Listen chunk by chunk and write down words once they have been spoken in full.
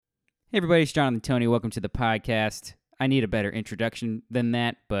Hey everybody, it's Jonathan Tony. Welcome to the podcast. I need a better introduction than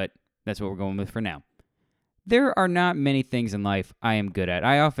that, but that's what we're going with for now. There are not many things in life I am good at.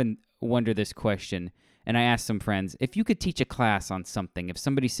 I often wonder this question, and I ask some friends, if you could teach a class on something, if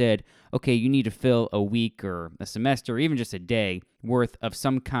somebody said, okay, you need to fill a week or a semester or even just a day worth of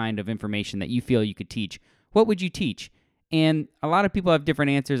some kind of information that you feel you could teach, what would you teach? And a lot of people have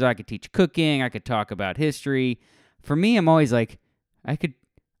different answers. I could teach cooking. I could talk about history. For me, I'm always like,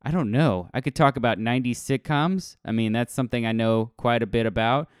 I don't know. I could talk about 90s sitcoms. I mean, that's something I know quite a bit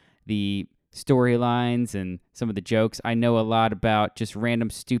about. The storylines and some of the jokes. I know a lot about just random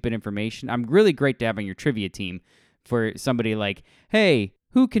stupid information. I'm really great to have on your trivia team for somebody like, hey,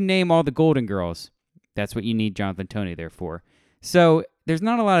 who can name all the Golden Girls? That's what you need Jonathan Tony there for. So there's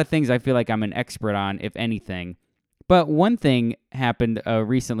not a lot of things I feel like I'm an expert on, if anything. But one thing happened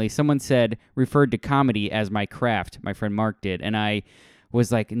recently. Someone referred to comedy as my craft. My friend Mark did. And I was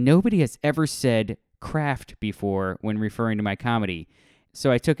like, nobody has ever said craft before when referring to my comedy.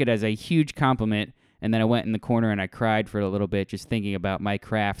 So I took it as a huge compliment, and then I went in the corner and I cried for a little bit just thinking about my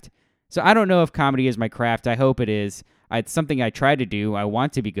craft. So I don't know if comedy is my craft. I hope it is. It's something I try to do. I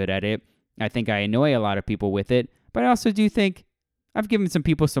want to be good at it. I think I annoy a lot of people with it, but I also do think I've given some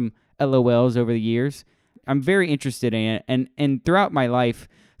people some LOLs over the years. I'm very interested in it, and throughout my life,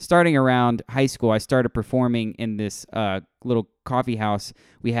 starting around high school, I started performing in this little coffee house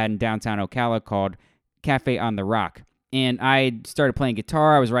we had in downtown Ocala called Cafe on the Rock. And I started playing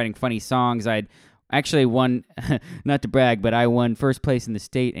guitar. I was writing funny songs. I'd actually won, not to brag, but I won first place in the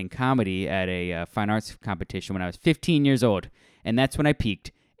state in comedy at a fine arts competition when I was 15 years old. And that's when I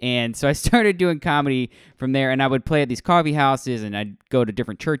peaked. And so I started doing comedy from there, and I would play at these coffee houses, and I'd go to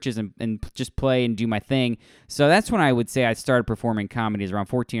different churches and just play and do my thing. So that's when I would say I started performing comedies around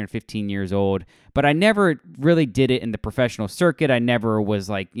 14 or 15 years old. But I never really did it in the professional circuit. I never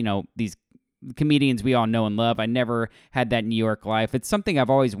was like, these comedians we all know and love. I never had that New York life. It's something I've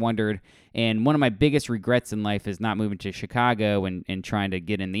always wondered, and one of my biggest regrets in life is not moving to Chicago and trying to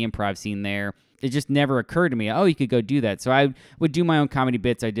get in the improv scene there. It just never occurred to me, you could go do that. So I would do my own comedy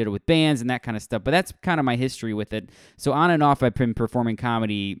bits. I did it with bands and that kind of stuff, but that's kind of my history with it. So on and off, I've been performing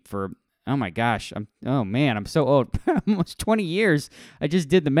comedy for, oh my gosh, I'm so old, almost 20 years. I just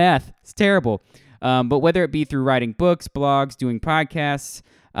did the math. It's terrible. But whether it be through writing books, blogs, doing podcasts,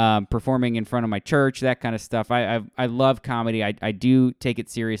 performing in front of my church, that kind of stuff. I love comedy. I do take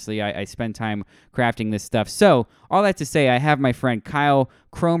it seriously. I spend time crafting this stuff. So all that to say, I have my friend Kyle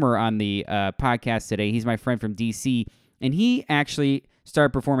Cromer on the podcast today. He's my friend from DC, and he actually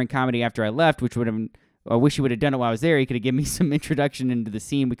started performing comedy after I left, which I wish he would have done it while I was there. He could have given me some introduction into the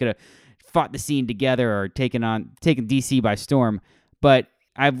scene. We could have fought the scene together or taken DC by storm. But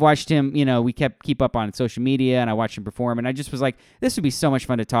I've watched him, we keep up on social media, and I watched him perform, and I just was like, this would be so much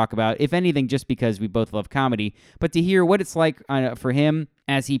fun to talk about, if anything, just because we both love comedy, but to hear what it's like for him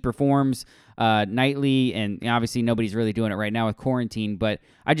as he performs nightly, and obviously nobody's really doing it right now with quarantine, but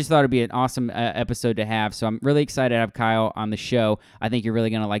I just thought it'd be an awesome episode to have, so I'm really excited to have Kyle on the show. I think you're really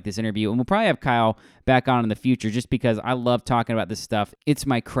going to like this interview, and we'll probably have Kyle back on in the future, just because I love talking about this stuff. It's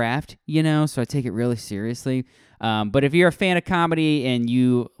my craft, so I take it really seriously. But if you're a fan of comedy and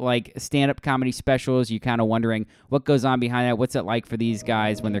you like stand-up comedy specials, you're kind of wondering what goes on behind that, what's it like for these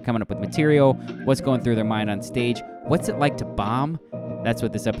guys when they're coming up with material, what's going through their mind on stage, what's it like to bomb? That's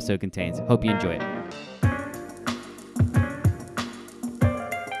what this episode contains. Hope you enjoy it.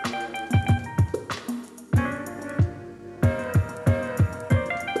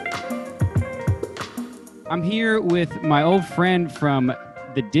 I'm here with my old friend from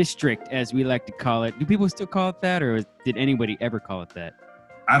the district, as we like to call it. Do people still call it that, or did anybody ever call it that?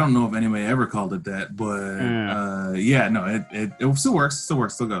 I don't know if anybody ever called it that, but it still works.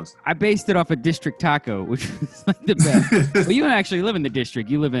 Still goes. I based it off of District Taco, which is like the best. Well, you don't actually live in the district.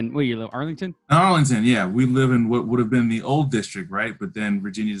 You live in, Arlington? Arlington, yeah. We live in what would have been the old district, right? But then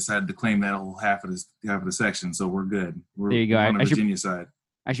Virginia decided to claim that whole half of the section, so we're good. There you go. On the Virginia side.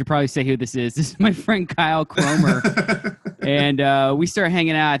 I should probably say who this is. This is my friend Kyle Cromer. And we started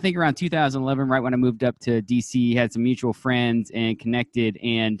hanging out, I think, around 2011, right when I moved up to D.C., had some mutual friends and connected.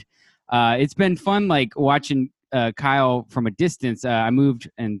 And it's been fun, like, watching Kyle from a distance. I moved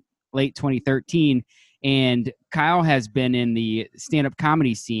in late 2013, and Kyle has been in the stand-up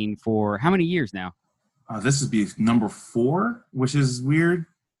comedy scene for how many years now? This would be number 4, which is weird.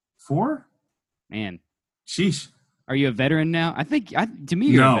 4? Man. Sheesh. Are you a veteran now? I think, to me,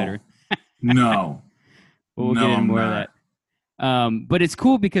 you're a veteran. No. We'll get into more of that. But it's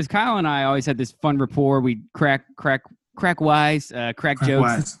cool because Kyle and I always had this fun rapport. We crack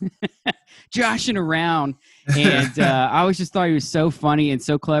jokes. joshing around. And I always just thought he was so funny and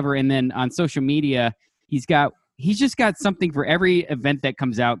so clever. And then on social media, he's just got something for every event that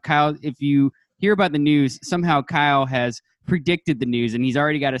comes out. Kyle, if you hear about the news, somehow Kyle has predicted the news, and he's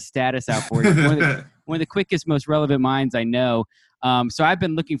already got a status out for it. One of the quickest, most relevant minds I know. So I've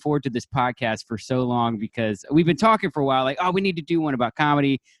been looking forward to this podcast for so long because we've been talking for a while, like, oh, we need to do one about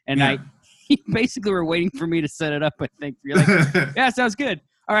comedy. And basically were waiting for me to set it up, I think. You're like, yeah, sounds good.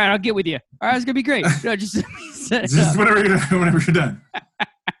 All right, I'll get with you. All right, it's going to be great. No, just set it up. Whenever you're done.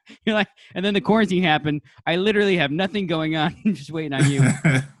 You're like, and then the quarantine happened. I literally have nothing going on. I'm just waiting on you.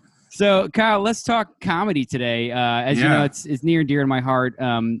 So, Kyle, let's talk comedy today. As you know, it's near and dear to my heart.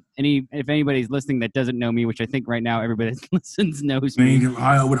 If anybody's listening that doesn't know me, which I think right now everybody that listens knows me.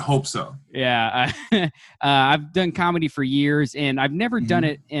 I would hope so. Yeah. I've done comedy for years, and I've never done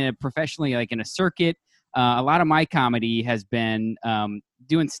it professionally, like in a circuit. A lot of my comedy has been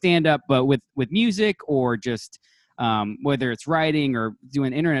doing stand-up, but with music or just whether it's writing or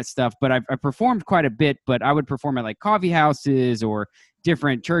doing internet stuff. But I've performed quite a bit, but I would perform at like coffee houses or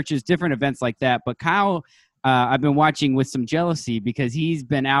different churches, different events like that. But Kyle, I've been watching with some jealousy because he's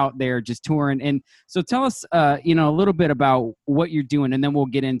been out there just touring. And so tell us, a little bit about what you're doing, and then we'll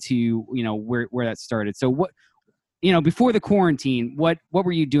get into, where that started. So what, before the quarantine, what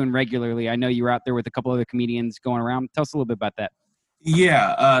were you doing regularly? I know you were out there with a couple other comedians going around. Tell us a little bit about that.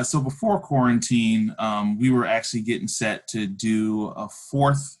 Yeah. So before quarantine, we were actually getting set to do a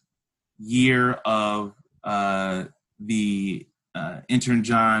 4th year of the Intern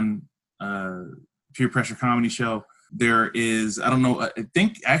John Peer Pressure Comedy Show. There is, I don't know, I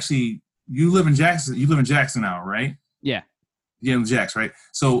think actually you live in Jackson now, right? Yeah. Yeah, in Jackson, right?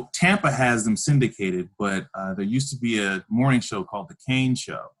 So Tampa has them syndicated, but there used to be a morning show called The Kane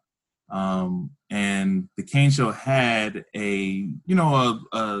Show. And The Kane Show had a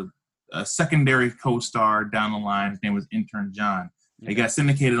secondary co-star down the line. His name was Intern John. It got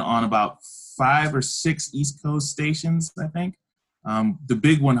syndicated on about 5 or 6 East Coast stations, I think. The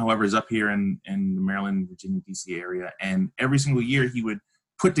big one, however, is up here in the Maryland, Virginia, DC area. And every single year he would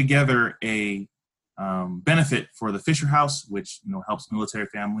put together a benefit for the Fisher House, which helps military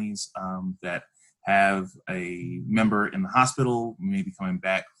families that have a member in the hospital, maybe coming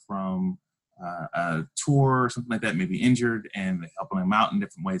back from a tour or something like that, maybe injured, and helping them out in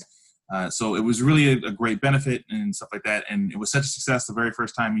different ways. So it was really a great benefit and stuff like that. And it was such a success the very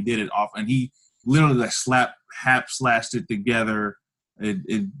first time he did it off. And he literally slashed it together.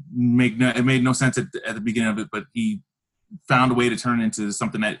 It made no sense at the beginning of it, but he found a way to turn it into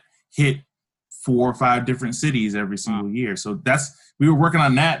something that hit 4 or 5 different cities every single year. So we were working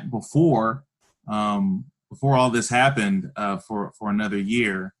on that before all this happened for another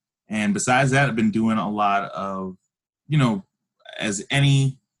year. And besides that, I've been doing a lot of, as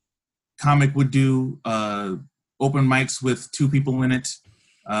any comic would do, open mics with 2 people in it,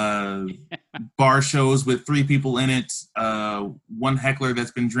 bar shows with 3 people in it, one heckler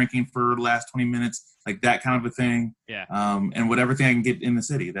that's been drinking for the last 20 minutes, like that kind of a thing. Yeah. And whatever thing I can get in the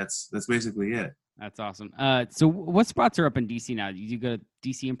city. That's basically it. That's awesome. So what spots are up in DC now? You go to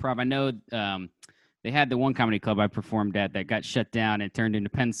DC Improv. I know they had the one comedy club I performed at that got shut down and turned into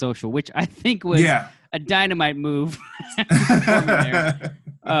Penn Social, which I think was a dynamite move.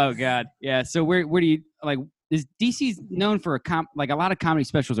 Oh God. Yeah. So where do you like, is DC's known for like a lot of comedy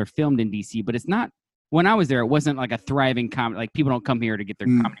specials are filmed in DC, but it's not, when I was there, it wasn't like a thriving comedy, like people don't come here to get their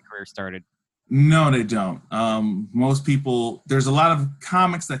comedy career started. No, they don't. Most people, there's a lot of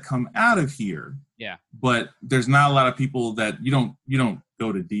comics that come out of here. Yeah. But there's not a lot of people that you don't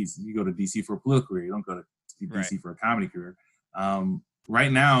go to DC. You go to DC for a political career. You don't go to DC for a comedy career.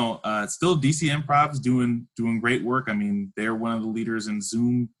 Right now, still DC Improv's doing great work. I mean, they're one of the leaders in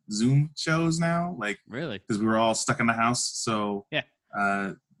Zoom shows now. Like, really? Because we were all stuck in the house. So yeah.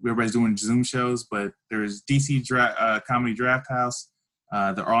 Everybody's doing Zoom shows, but there's DC Comedy Draft House.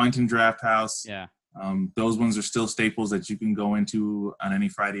 The Arlington Draft House. Yeah. Those ones are still staples that you can go into on any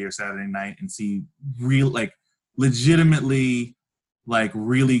Friday or Saturday night and see legitimately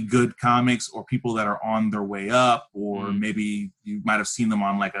really good comics or people that are on their way up, or maybe you might have seen them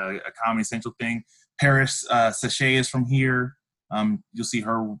on like a Comedy Central thing. Paris Sachet is from here. You'll see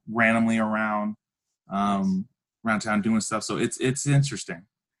her randomly around town doing stuff. So it's interesting.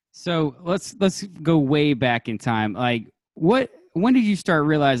 So let's go way back in time. Like when did you start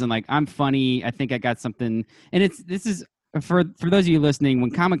realizing like I'm funny? I think I got something. And this is for those of you listening,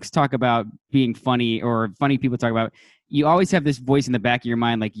 when comics talk about being funny or funny people talk about, you always have this voice in the back of your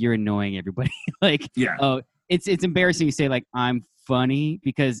mind like you're annoying everybody. Like, yeah. Oh, it's embarrassing to say like I'm funny,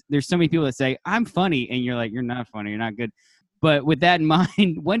 because there's so many people that say I'm funny and you're like, you're not funny, you're not good. But with that in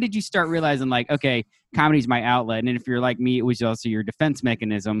mind, when did you start realizing like, okay, comedy's my outlet? And if you're like me, it was also your defense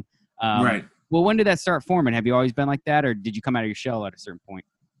mechanism. Right. Well, when did that start forming? Have you always been like that, or did you come out of your shell at a certain point?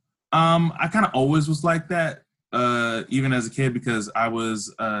 I kind of always was like that, even as a kid, because I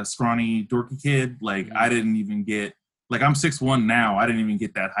was a scrawny, dorky kid. Like, I didn't even get, like, I'm 6'1" now. I didn't even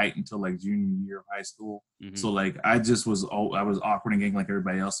get that height until, like, junior year of high school. So, like, I was awkward and getting like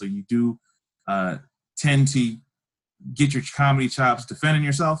everybody else. So you do tend to get your comedy chops defending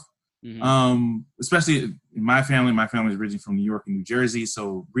yourself. Especially in my family. My family is originally from New York and New Jersey.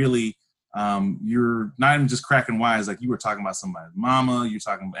 So really, you're not even just cracking wise, like you were talking about somebody's mama, you're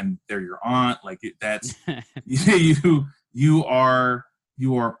talking, and they're your aunt, like that's you are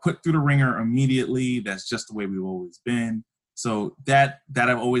put through the ringer immediately. That's just the way we've always been. So that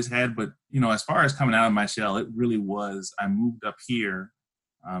I've always had. But as far as coming out of my shell, it really was, I moved up here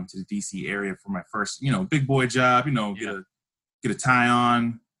to the DC area for my first big boy job. Get a tie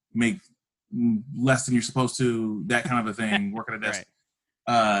on, make less than you're supposed to, that kind of a thing, work at a desk.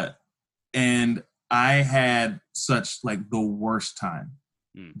 Right. And I had such like the worst time,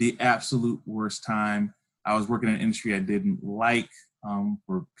 the absolute worst time. I was working in an industry I didn't like,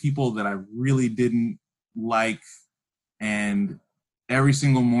 for people that I really didn't like. And every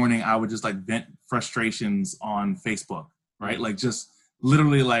single morning I would just like vent frustrations on Facebook, right? Like just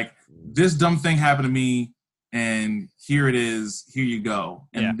literally like, this dumb thing happened to me and here it is, here you go.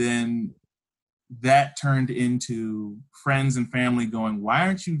 And then that turned into friends and family going, why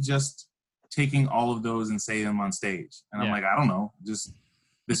aren't you just taking all of those and say them on stage? And I'm like, I don't know, this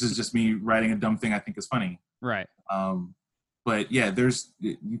is just me writing a dumb thing I think is funny. Right. But yeah,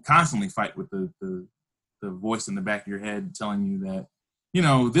 you constantly fight with the voice in the back of your head telling you that,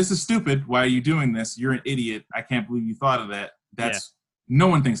 this is stupid. Why are you doing this? You're an idiot. I can't believe you thought of that. No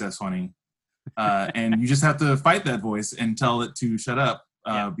one thinks that's funny. And you just have to fight that voice and tell it to shut up,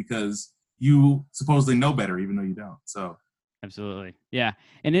 because you supposedly know better, even though you don't. So. Absolutely. Yeah.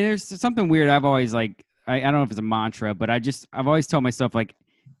 And there's something weird. I've always like, I don't know if it's a mantra, but I've always told myself, like,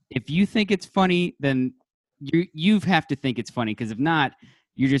 if you think it's funny, then you have to think it's funny. Cause if not,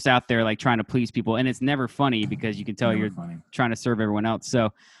 you're just out there like trying to please people. And it's never funny because you can tell you're trying to serve everyone else. So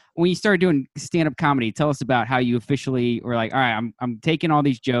when you started doing stand-up comedy, tell us about how you officially were like, all right, I'm taking all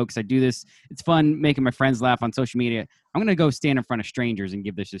these jokes. I do this. It's fun making my friends laugh on social media. I'm going to go stand in front of strangers and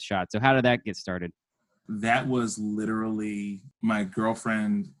give this a shot. So how did that get started? That was literally my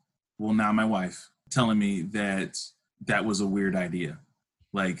girlfriend, well, now my wife, telling me that was a weird idea.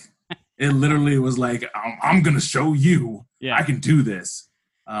 Like, it literally was like, I'm going to show you I can do this.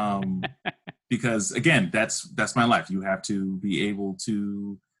 Because again, that's my life. You have to be able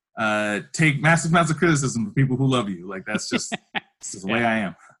to take massive amounts of criticism from people who love you. Like, that's just the way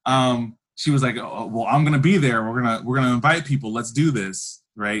I am. She was like, oh, well, I'm going to be there. We're going to invite people. Let's do this.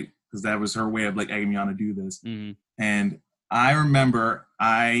 Right. Because that was her way of like egging me on to do this. And I remember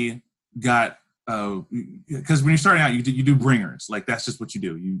I got, because when you're starting out, you do bringers. Like, that's just what you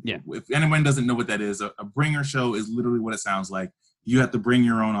do. If anyone doesn't know what that is, a bringer show is literally what it sounds like. You have to bring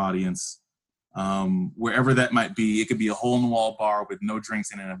your own audience, wherever that might be. It could be a hole-in-the-wall bar with no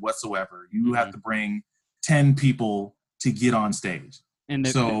drinks in it whatsoever. You have to bring 10 people to get on stage. And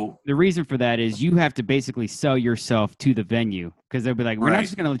the reason for that is you have to basically sell yourself to the venue, because they'll be like, we're not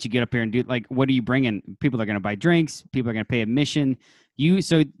just going to let you get up here and do, like, what are you bringing? People are going to buy drinks. People are going to pay admission.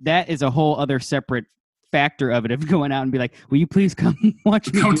 So that is a whole other separate factor of it, of going out and be like, will you please come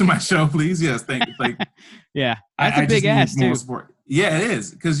watch me? Come to my show, please. Yes, thank you. Like, yeah, that's a big ask too. Yeah, it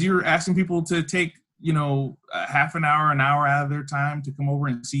is, because you're asking people to take half an hour out of their time to come over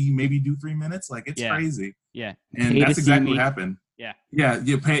and see you maybe do 3 minutes. Like, it's crazy. Yeah, and that's exactly what happened. Yeah,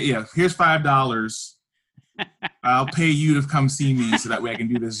 you pay. Yeah, here's $5. I'll pay you to come see me so that way I can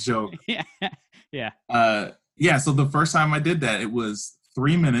do this joke. Yeah. So the first time I did that, it was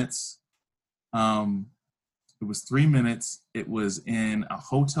 3 minutes. It was 3 minutes. It was in a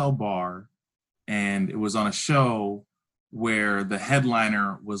hotel bar, and it was on a show where the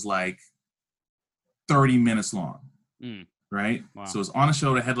headliner was like 30 minutes long. Right? Wow. So it was on a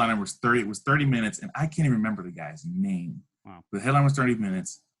show. The headliner was 30 minutes, and I can't even remember the guy's name. Wow. The headline was 30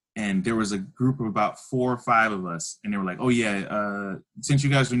 minutes, and there was a group of about 4 or 5 of us, and they were like, oh yeah, since you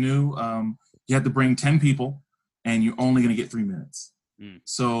guys are new, you have to bring 10 people, and you're only going to get 3 minutes.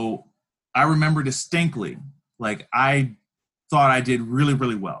 So I remember distinctly, like, I thought I did really,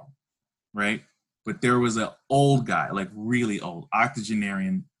 really well, right? But there was an old guy, like really old,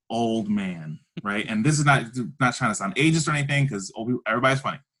 octogenarian, old man, right? And this is not trying to sound ageist or anything, because everybody's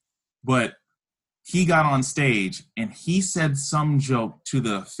funny, but he got on stage and he said some joke to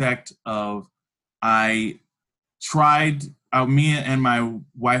the effect of, I tried me and my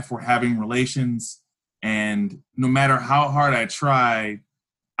wife were having relations, and no matter how hard I tried,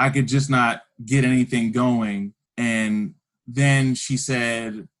 I could just not get anything going. And then she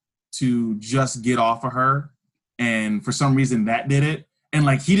said to just get off of her, and for some reason that did it. And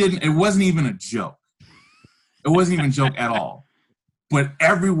like it wasn't even a joke. It wasn't even a joke at all. But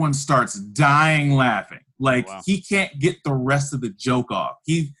everyone starts dying laughing. Like, wow. He can't get the rest of the joke off.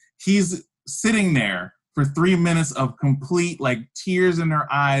 He's sitting there for 3 minutes of complete, like, tears in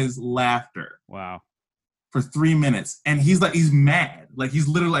their eyes laughter. Wow. For 3 minutes. And he's mad. Like, he's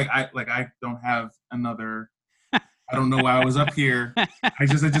literally like, I don't have another, I don't know why I was up here. I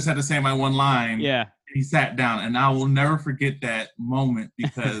just had to say my one line. Yeah. He sat down, and I will never forget that moment,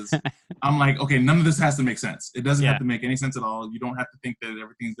 because I'm like, okay, none of this has to make sense. It doesn't have to make any sense at all. You don't have to think that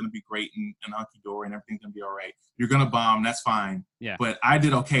everything's going to be great and hunky-dory and everything's going to be all right. You're going to bomb. That's fine. Yeah. But I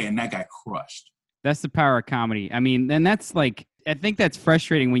did okay, and that guy crushed. That's the power of comedy. I mean, and that's like, I think that's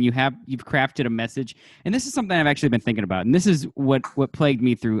frustrating when you've crafted a message. And this is something I've actually been thinking about. And this is what plagued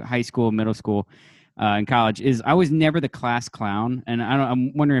me through high school, middle school, and college, is I was never the class clown. And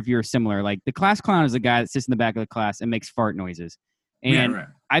I'm wondering if you're similar. Like, the class clown is the guy that sits in the back of the class and makes fart noises. And right.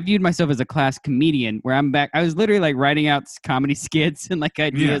 I viewed myself as a class comedian, where I was literally like writing out comedy skits and like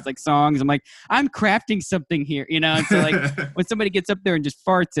ideas, like songs. I'm like, I'm crafting something here, you know? And so like when somebody gets up there and just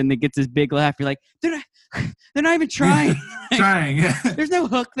farts and it gets this big laugh, you're like, they're not even trying. Yeah. There's no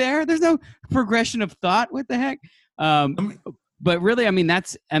hook there. There's no progression of thought. What the heck? But really, I mean,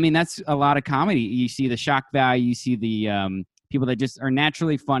 that's a lot of comedy. You see the shock value, you see the people that just are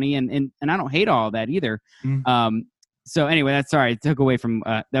naturally funny, and I don't hate all of that either. Mm-hmm. So anyway, that's sorry. I took away from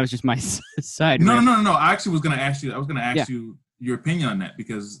that was just my side. No. I actually was going to ask you. I was going to ask you your opinion on that,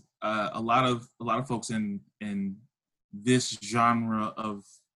 because a lot of folks in this genre of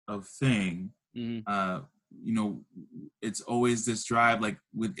thing, mm-hmm. You know, it's always this drive, like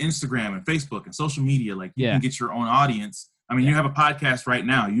with Instagram and Facebook and social media, like you can get your own audience. I mean, you have a podcast right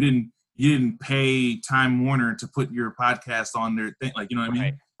now. You didn't pay Time Warner to put your podcast on their thing, like, you know what I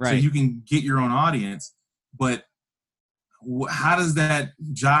mean? Right. So you can get your own audience, but how does that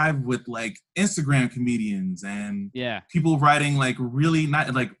jive with like Instagram comedians and people writing like really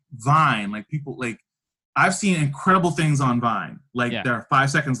not like Vine, like people like I've seen incredible things on Vine, like they're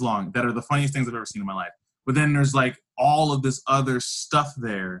 5 seconds long that are the funniest things I've ever seen in my life. But then there's like all of this other stuff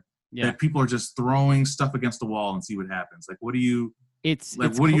there that people are just throwing stuff against the wall and see what happens. Like, what are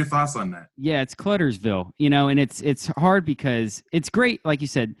your thoughts on that? Yeah, it's Cluttersville, you know, and it's hard because it's great. Like you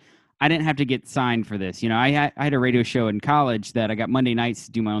said, I didn't have to get signed for this. You know, I had a radio show in college that I got Monday nights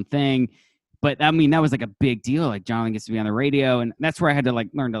to do my own thing. But I mean, that was like a big deal. Like, John gets to be on the radio. And that's where I had to like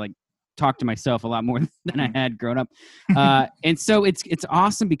learn to like talk to myself a lot more than I had grown up. And so it's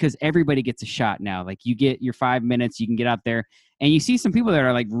awesome because everybody gets a shot now. Like, you get your 5 minutes, you can get out there and you see some people that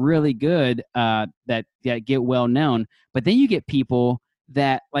are like really good, that get well known. But then you get people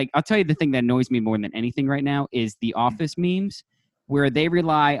that, like, I'll tell you the thing that annoys me more than anything right now is the Office memes, where they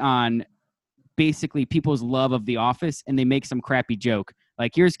rely on basically people's love of The Office and they make some crappy joke.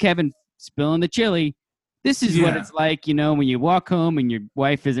 Like, here's Kevin spilling the chili. This is what it's like, you know, when you walk home and your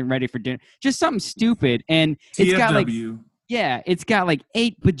wife isn't ready for dinner. Just something stupid. And it's got like, it's got like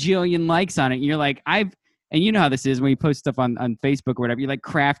 8 bajillion likes on it. And you're like, and you know how this is when you post stuff on Facebook or whatever, you're like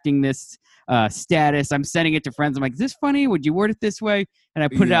crafting this status. I'm sending it to friends. I'm like, is this funny? Would you word it this way? And I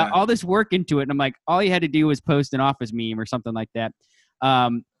put it out, all this work into it. And I'm like, all you had to do was post an Office meme or something like that.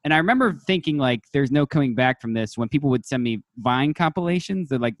 And I remember thinking like, there's no coming back from this when people would send me Vine compilations.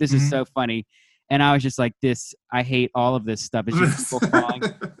 They're like, this is so funny. And I was just like, I hate all of this stuff. It's just people falling,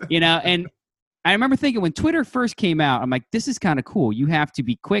 you know? And I remember thinking when Twitter first came out, I'm like, this is kind of cool. You have to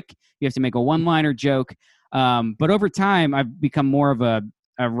be quick. You have to make a one-liner joke. But over time, I've become more of a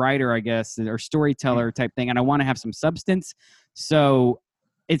writer, I guess, or storyteller type thing. And I want to have some substance. So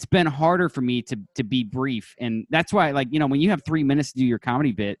it's been harder for me to be brief. And that's why, like, you know, when you have 3 minutes to do your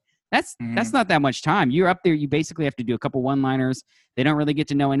comedy bit, that's not that much time. You're up there. You basically have to do a couple one-liners. They don't really get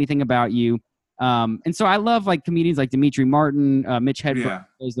to know anything about you. And so I love like comedians like Demetri Martin, Mitch Hedberg,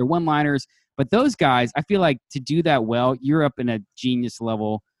 they're one-liners. But those guys, I feel like to do that well, you're up in a genius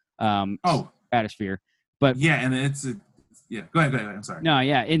level stratosphere. But yeah, and it's go ahead. I'm sorry. No,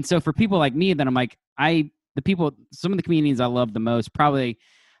 yeah. And so for people like me, then I'm like, some of the comedians I love the most, probably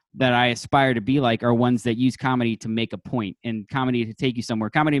that I aspire to be like, are ones that use comedy to make a point and comedy to take you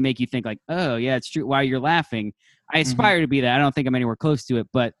somewhere. Comedy to make you think like, oh yeah, it's true. While you're laughing, I aspire to be that. I don't think I'm anywhere close to it,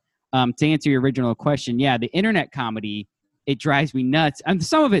 but to answer your original question, the internet comedy, it drives me nuts. And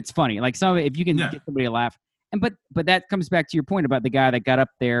some of it's funny. Like some of it, if you can get somebody to laugh. But that comes back to your point about the guy that got up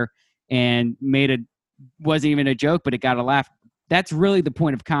there and made a wasn't even a joke, but it got a laugh. That's really the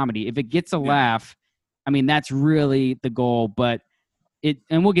point of comedy. If it gets a laugh, I mean, that's really the goal. But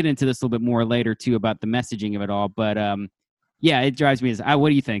and we'll get into this a little bit more later too about the messaging of it all. But yeah, it drives me. What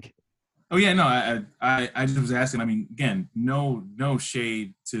do you think? Oh yeah, no, I just was asking. I mean, again, no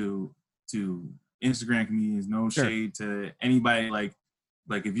shade to Instagram comedians, no shade to anybody. Like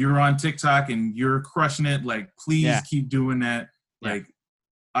if you're on TikTok and you're crushing it, like please keep doing that. Like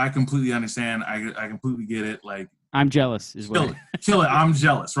I completely understand. I completely get it. Like I'm jealous as well. Kill it. I'm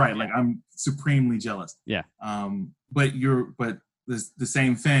jealous, right? Like I'm supremely jealous. Yeah. But the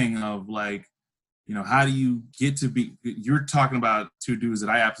same thing of like, you know, how do you get to be? You're talking about two dudes that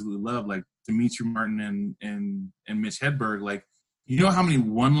I absolutely love, like Demetri Martin and Mitch Hedberg. Like, you know how many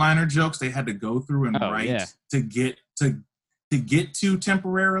one-liner jokes they had to go through and write to get to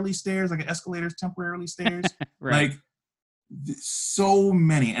temporarily stairs, like an escalator's temporarily stairs. Right. Like so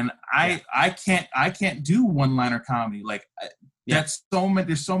many, and I can't do one-liner comedy. Like that's so many.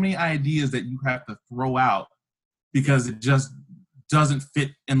 There's so many ideas that you have to throw out because it just doesn't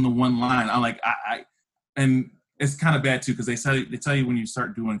fit in the one line. I'm like, and it's kind of bad too because they tell you when you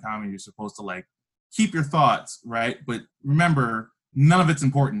start doing comedy, you're supposed to like keep your thoughts, right? But remember, none of it's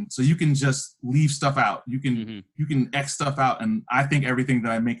important, so you can just leave stuff out. You can X stuff out, and I think everything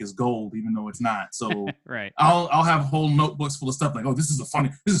that I make is gold, even though it's not. So right, I'll have whole notebooks full of stuff like, oh, this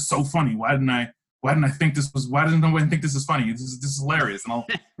is so funny. Why didn't nobody think this is funny? This is hilarious, and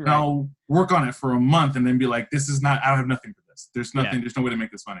I'll work on it for a month, and then be like, this is not. I don't have nothing for this. There's nothing. There's no way to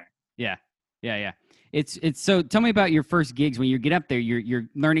make this funny. Yeah. It's so. Tell me about your first gigs when you get up there. You're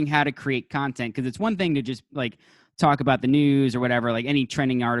learning how to create content because it's one thing to just like talk about the news or whatever, like any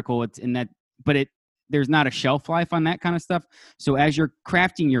trending article. It's in that, but there's not a shelf life on that kind of stuff. So as you're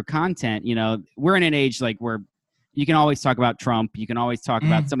crafting your content, you know, we're in an age like where you can always talk about Trump. You can always talk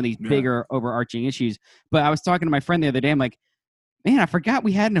about some of these bigger overarching issues. But I was talking to my friend the other day. I'm like, man, I forgot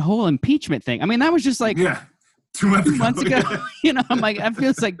we had a whole impeachment thing. I mean, that was just like 2 months ago. You know, I'm like, that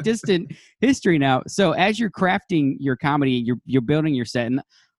feels like distant history now. So as you're crafting your comedy, you're building your set. And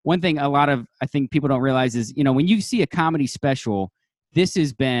one thing I think people don't realize is, you know, when you see a comedy special, this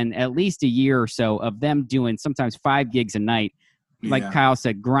has been at least a year or so of them doing sometimes 5 gigs a night. Like Kyle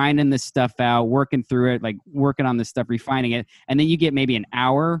said, grinding this stuff out, working through it, like working on this stuff, refining it. And then you get maybe an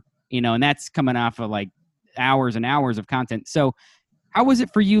hour, you know, and that's coming off of like hours and hours of content. So how was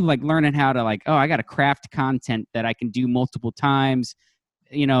it for you, like learning how to like, oh, I got to craft content that I can do multiple times?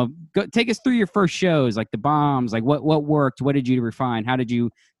 You know, take us through your first shows, like the bombs, like what worked? What did you refine? How did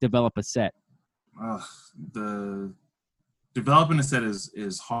you develop a set? The developing a set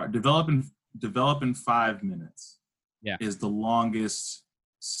is hard. Developing 5 minutes is the longest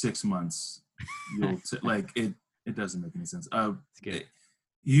 6 months. Like it doesn't make any sense. It's good.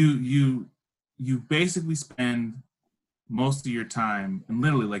 You basically spend most of your time, and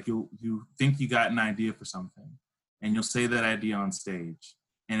literally, like you think you got an idea for something, and you'll say that idea on stage,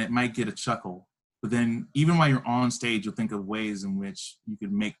 and it might get a chuckle. But then, even while you're on stage, you'll think of ways in which you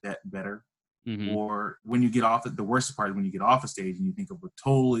could make that better. Mm-hmm. Or when you get off, the worst part is when you get off a stage and you think of a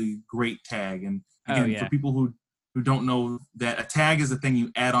totally great tag. And again, for people who don't know, that a tag is the thing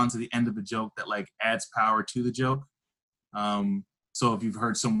you add on to the end of a joke that like adds power to the joke. So if you've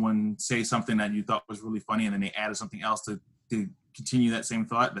heard someone say something that you thought was really funny and then they added something else to continue that same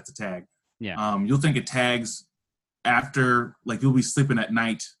thought, that's a tag. Yeah. You'll think of tags after, like you'll be sleeping at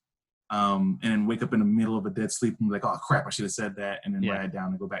night and then wake up in the middle of a dead sleep and be like, oh crap, I should have said that, and then write it down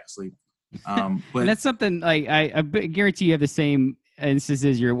and go back to sleep. But and that's something like I guarantee you have the same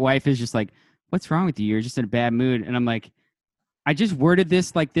instances. Your wife is just like, what's wrong with you? You're just in a bad mood. And I'm like, I just worded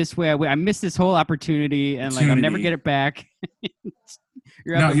this like this way. I missed this whole opportunity, and like I'll never get it back.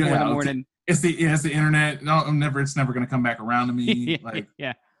 You're up at 4 in the morning. It's the internet. No, it's never going to come back around to me.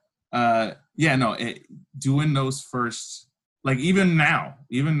 Doing those first, like even now,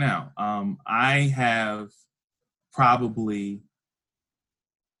 I have probably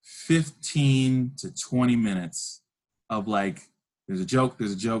 15 to 20 minutes of like, there's a joke.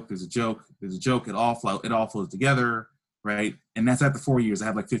 It all flows together. Right. And that's after 4 years. I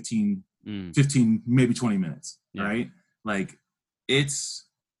have like 15, maybe 20 minutes. Yeah. Right. Like it's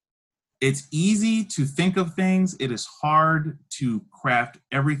easy to think of things. It is hard to craft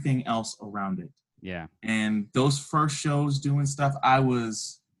everything else around it. Yeah. And those first shows doing stuff, I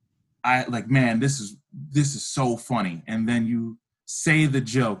like, man, this is so funny. And then you say the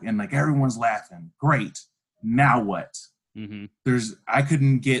joke and like everyone's laughing. Great. Now what? Mm-hmm. I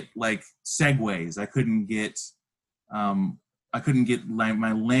couldn't get like segues. I couldn't get like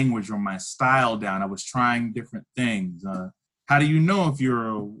my language or my style down. I was trying different things. How do you know if you're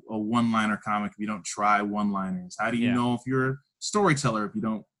a one-liner comic if you don't try one-liners? How do you know if you're a storyteller if you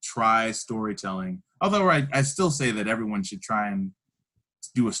don't try storytelling? Although I still say that everyone should try and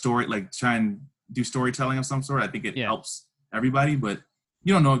do a story, like try and do storytelling of some sort. I think it helps everybody, but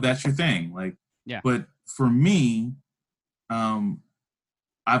you don't know if that's your thing. Like, but for me,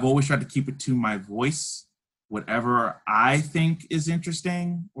 I've always tried to keep it to my voice. Whatever I think is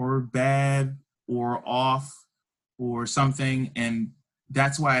interesting or bad or off or something. And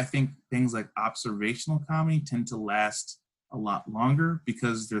that's why I think things like observational comedy tend to last a lot longer,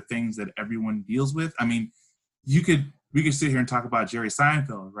 because they're things that everyone deals with. I mean, we could sit here and talk about Jerry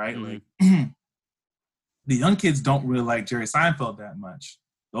Seinfeld, right? Mm-hmm. Like the young kids don't really like Jerry Seinfeld that much.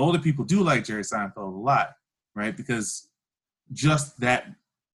 The older people do like Jerry Seinfeld a lot, right? Because just that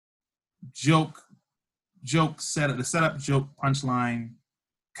the setup, joke, punchline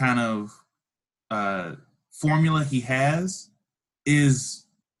kind of formula he has is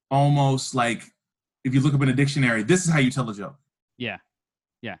almost like, if you look up in a dictionary, this is how you tell a joke. Yeah.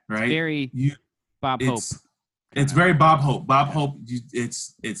 Right? It's very Bob Hope. It's very Bob Hope. Bob Hope,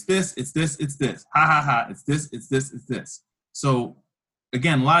 it's this. Ha ha ha. It's this. So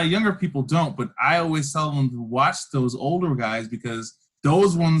again, a lot of younger people don't, but I always tell them to watch those older guys, because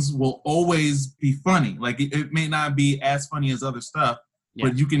those ones will always be funny. Like it may not be as funny as other stuff,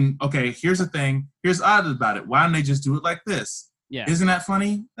 but you can, okay, here's the thing. Here's odd about it. Why don't they just do it like this? Yeah. Isn't that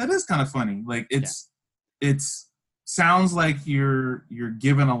funny? That is kind of funny. Like it's sounds like you're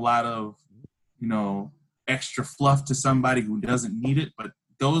giving a lot of, extra fluff to somebody who doesn't need it. But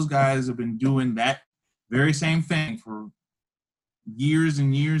those guys have been doing that very same thing for years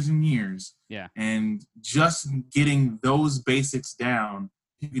and years and years. Yeah. And just getting those basics down,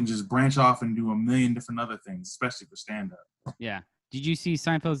 you can just branch off and do a million different other things, especially for stand-up. Yeah. Did you see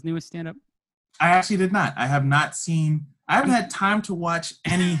Seinfeld's newest stand-up? I actually did not. I haven't had time to watch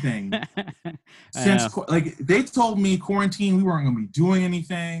anything since, like, they told me quarantine, we weren't going to be doing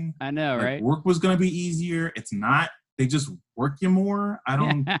anything. I know, like, right? Work was going to be easier. It's not. They just work you more. I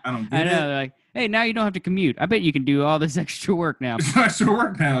don't get I know. it. They're like, hey, now you don't have to commute. I bet you can do all this extra work now. Extra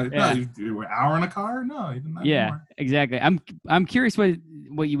work now. Yeah. No, you do an hour in a car? No, you didn't. More. Exactly. I'm curious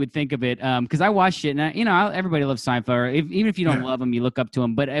what you would think of it, because I watched it, and everybody loves Seinfeld. Even if you don't love him, you look up to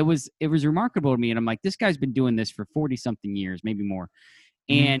him. But it was remarkable to me, and I'm like, this guy's been doing this for 40-something years, maybe more.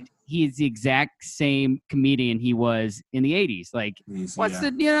 And he is the exact same comedian he was in the 80s. Like, we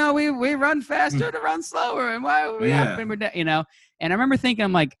run faster to run slower, and why we And I remember thinking,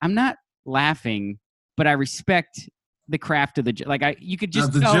 I'm like, I'm not laughing, but I respect the craft of the you could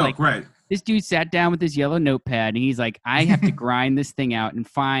just tell, joke, like, right? This dude sat down with his yellow notepad, and he's like, I have to grind this thing out and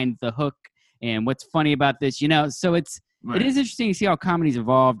find the hook and what's funny about this, So it is interesting to see how comedy's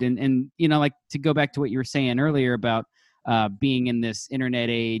evolved, and like, to go back to what you were saying earlier about being in this internet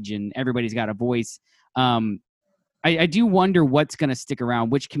age and everybody's got a voice. I do wonder what's going to stick around,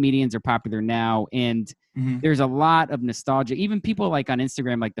 which comedians are popular now. And there's a lot of nostalgia. Even people like on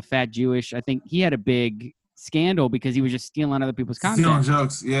Instagram, like the Fat Jewish, I think he had a big scandal because he was just stealing other people's content. Stealing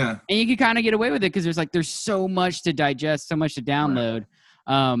jokes, yeah. And you can kind of get away with it because there's so much to digest, so much to download.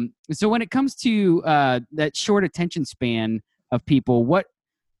 Right. So when it comes to that short attention span of people, what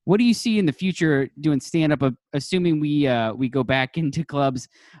do you see in the future doing stand-up, assuming we go back into clubs?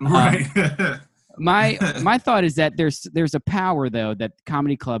 Right. My thought is that there's a power, though, that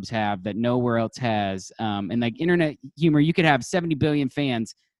comedy clubs have that nowhere else has. And like internet humor, you could have 70 billion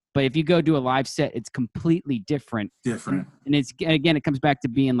fans, but if you go do a live set, it's completely different. And it comes back to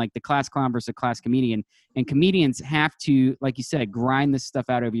being like the class clown versus a class comedian. And comedians have to, like you said, grind this stuff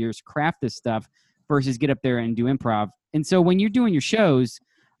out over years, craft this stuff versus get up there and do improv. And so when you're doing your shows,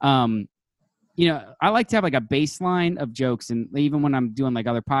 I like to have like a baseline of jokes. And even when I'm doing like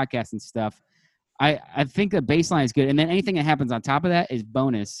other podcasts and stuff, I think the baseline is good. And then anything that happens on top of that is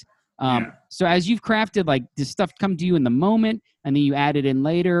bonus. So as you've crafted, like, does stuff come to you in the moment and then you add it in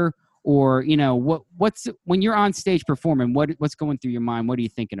later? Or, what's when you're on stage performing, what's going through your mind? What are you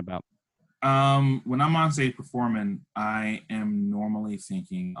thinking about? When I'm on stage performing, I am normally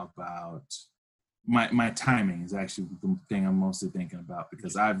thinking about my timing is actually the thing I'm mostly thinking about,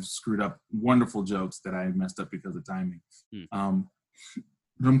 because I've screwed up wonderful jokes that I messed up because of timing.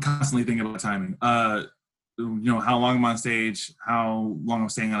 I'm constantly thinking about timing. How long I'm on stage, how long I'm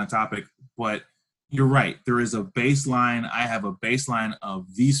staying on a topic. But you're right. There is a baseline. I have a baseline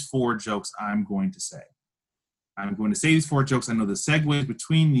of these 4 jokes I'm going to say. I'm going to say these 4 jokes. I know the segues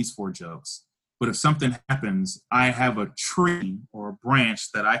between these 4 jokes. But if something happens, I have a tree or a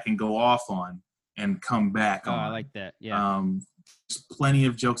branch that I can go off on and come back on. I like that. Yeah. There's plenty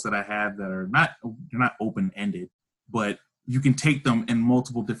of jokes that I have that are not open-ended, but you can take them in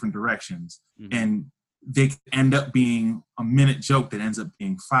multiple different directions, Mm-hmm. and they could end up being a minute joke that ends up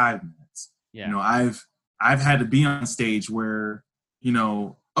being 5 minutes. Yeah. You know, I've had to be on stage where, you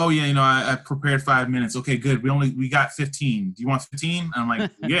know, oh yeah, you know, I prepared 5 minutes. Okay, good. We got 15. Do you want 15? And I'm like,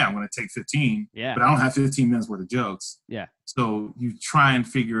 yeah, I'm going to take 15. Yeah. But I don't have 15 minutes worth of jokes. Yeah. So you try and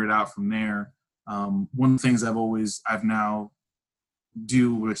figure it out from there. One of the things I've now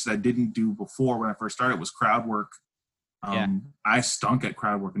do, which I didn't do before when I first started, was crowd work. I stunk at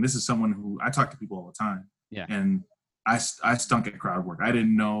crowd work, and this is someone who I talk to people all the time. Yeah. And I stunk at crowd work. I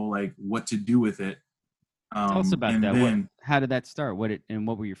didn't know like what to do with it. Tell us about that. Then, how did that start? What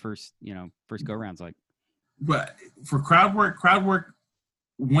were your first go rounds like? But for crowd work,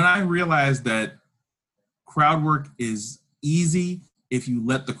 when I realized that crowd work is easy if you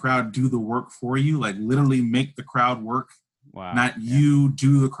let the crowd do the work for you, like literally make the crowd work, not you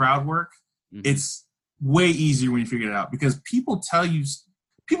do the crowd work. Mm-hmm. It's way easier when you figure it out, because people tell you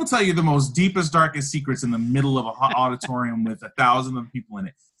the most deepest, darkest secrets in the middle of a hot auditorium with 1,000 of people in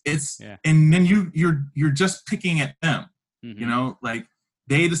it. And then you're just picking at them. Mm-hmm. You know, like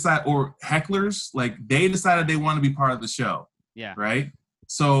they decide, or hecklers, like they decided they want to be part of the show. Yeah. Right.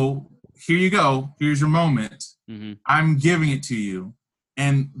 So here you go. Here's your moment. Mm-hmm. I'm giving it to you.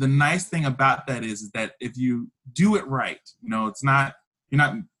 And the nice thing about that is that if you do it right, you know, you're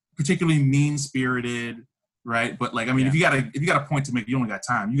not particularly mean-spirited, right? But like, I mean, if you got a point to make, you only got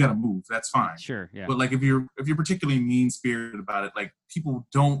time, you got to move. That's fine. Sure. Yeah. But like, if you're particularly mean-spirited about it, like people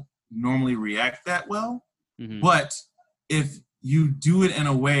don't normally react that well. Mm-hmm. But if you do it in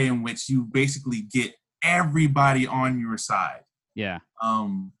a way in which you basically get everybody on your side,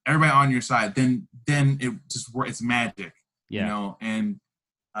 everybody on your side, then it just works. It's magic, you know. And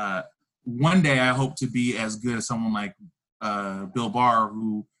one day I hope to be as good as someone like Bill Barr,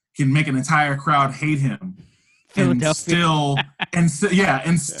 who can make an entire crowd hate him, and still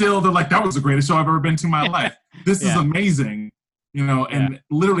they're like, that was the greatest show I've ever been to in my life. This is amazing, you know, and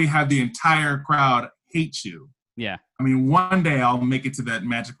literally have the entire crowd hate you. Yeah. I mean, one day I'll make it to that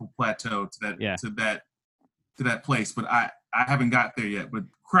magical plateau, to that place, but I haven't got there yet. But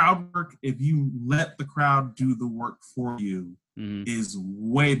crowd work, if you let the crowd do the work for you, is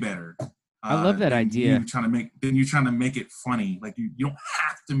way better. I love that idea. You're trying to make it funny. Like you don't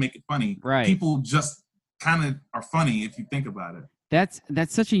have to make it funny. Right. People just kind of are funny if you think about it.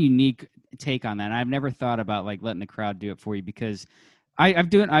 That's such a unique take on that. And I've never thought about like letting the crowd do it for you, because I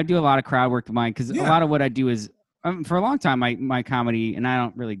do a lot of crowd work of mine, because a lot of what I do is for a long time my comedy, and I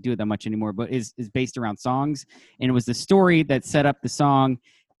don't really do it that much anymore, but is based around songs, and it was the story that set up the song,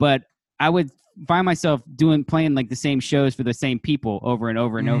 but I would find myself playing like the same shows for the same people over and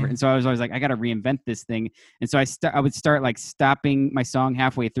over and over. And so I was always like, I got to reinvent this thing. And so I would start like stopping my song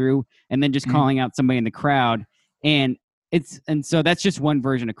halfway through and then just calling out somebody in the crowd. And so that's just one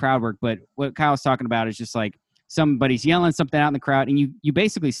version of crowd work. But what Kyle's talking about is just like somebody's yelling something out in the crowd, and you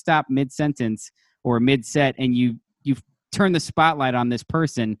basically stop mid-sentence or mid-set, and you turn the spotlight on this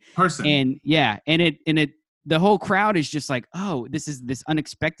person. And it the whole crowd is just like, oh, this is this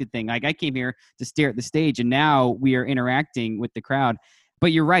unexpected thing. Like I came here to stare at the stage, and now we are interacting with the crowd.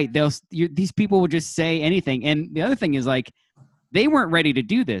 But you're right. These people will just say anything. And the other thing is like, they weren't ready to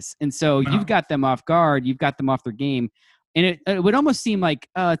do this. And so you've got them off guard. You've got them off their game. And it would almost seem like,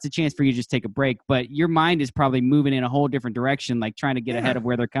 oh, it's a chance for you to just take a break. But your mind is probably moving in a whole different direction, like trying to get ahead of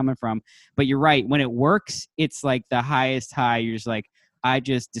where they're coming from. But you're right. When it works, it's like the highest high. You're just like, I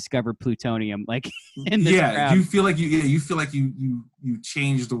just discovered plutonium, like in this crowd. You feel like you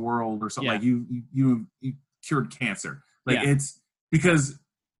changed the world or something. Like you cured cancer. Like it's because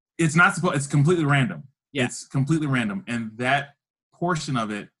it's not supposed. It's completely random. Yeah. It's completely random, and that portion of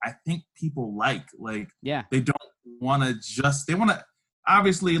it, I think people like. They don't want to they want to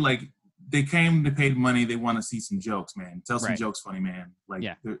obviously like they paid money. They want to see some jokes, man. Tell some jokes, funny man. Like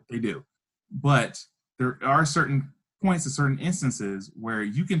they do, but there are certain points in certain instances where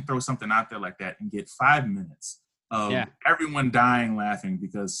you can throw something out there like that and get 5 minutes of everyone dying laughing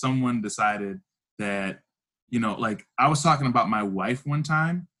because someone decided that, you know, like I was talking about my wife one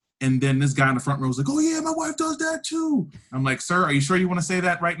time, and then this guy in the front row was like, oh yeah, my wife does that too. I'm like, sir, are you sure you want to say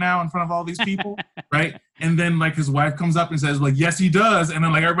that right now in front of all these people? Right? And then like his wife comes up and says like, yes, he does. And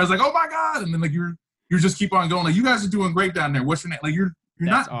then like everybody's like, oh my God. And then like you're just keep on going like, you guys are doing great down there. What's your name? Like you're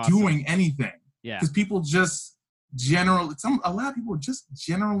not awesome. Doing anything. Yeah. Because people just a lot of people are just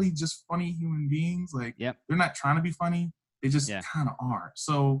generally just funny human beings. Like they're not trying to be funny. They just kind of are.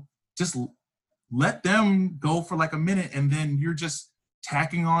 So just let them go for like a minute, and then you're just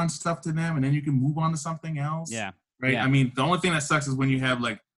tacking on stuff to them, and then you can move on to something else. Yeah. Right. Yeah. I mean, the only thing that sucks is when you have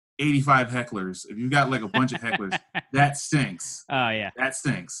like 85 hecklers, if you've got like a bunch of hecklers, that stinks. Oh yeah, That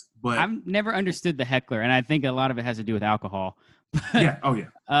stinks. But I've never understood the heckler, and I think a lot of it has to do with alcohol. yeah, oh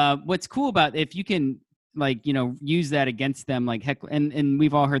yeah. What's cool about if you can like use that against them, like heckle, and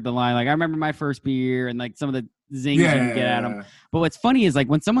we've all heard the line like I remember my first beer and like some of the zings you can get at them. But what's funny is like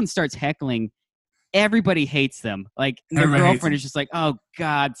when someone starts heckling, everybody hates them. Like their girlfriend is just like, oh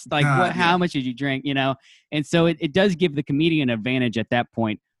God, like what? How much did you drink? And so it does give the comedian an advantage at that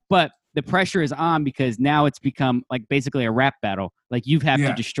point. But the pressure is on because now it's become like basically a rap battle. Like you have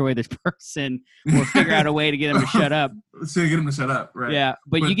to destroy this person or figure out a way to get them to shut up. So you get them to shut up, right? Yeah,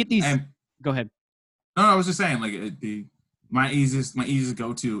 but you get these. Go ahead. No, I was just saying like my easiest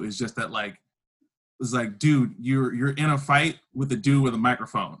go-to is just that like it's like, dude, you're in a fight with a dude with a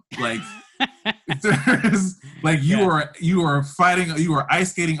microphone. Like there's like you are fighting, you are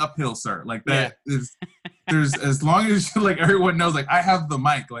ice skating uphill, sir. Like that is there's as long as like everyone knows like I have the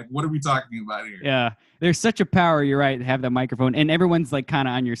mic, like what are we talking about here? Yeah. There's such a power, you're right, to have that microphone. And everyone's like kind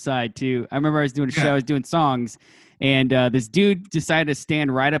of on your side too. I remember I was doing a show, I was doing songs, and this dude decided to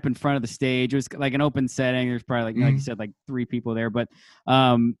stand right up in front of the stage. It was like an open setting. There's probably like you said, like 3 people there, but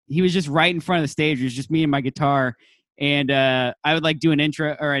he was just right in front of the stage. It was just me and my guitar. And I would like do an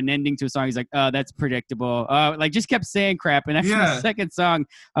intro or an ending to a song. He's like, "Oh, that's predictable." Like just kept saying crap. And after the second song,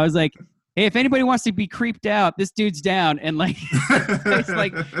 I was like, "Hey, if anybody wants to be creeped out, this dude's down." And like, it's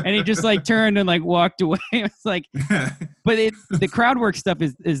like, and he just like turned and like walked away. It's like, but the crowd work stuff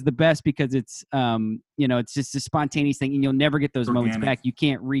is the best because it's it's just a spontaneous thing, and you'll never get those moments back. You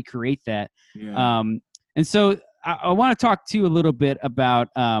can't recreate that. Yeah. And so I want to talk to you a little bit about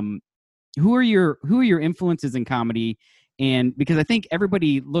who are your influences in comedy, and because I think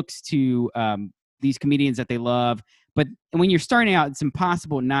everybody looks to these comedians that they love, but when you're starting out, it's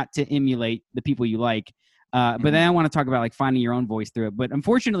impossible not to emulate the people you like. But then I want to talk about like finding your own voice through it. But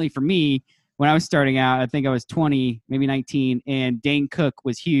unfortunately for me, when I was starting out, I think I was 20, maybe 19, and Dane Cook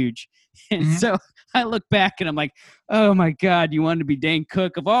was huge. And so I look back and I'm like, oh my God, you wanted to be Dane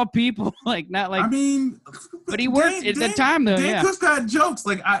Cook of all people. Like, not like, I mean, but he worked at the time though. Dane Cook's got jokes.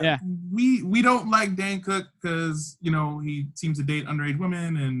 Like, we don't like Dane Cook because, he seems to date underage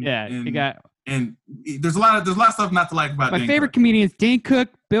women and there's a lot of stuff not to like about my favorite comedians: Dane Cook,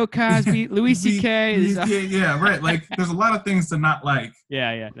 Bill Cosby, Louis C.K. Right. Like, there's a lot of things to not like.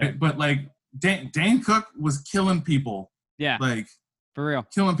 Yeah. Right? But like, Dane Cook was killing people. Yeah. Like, for real,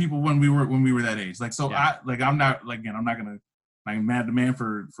 killing people when we were that age. Like, so I'm not gonna like mad the man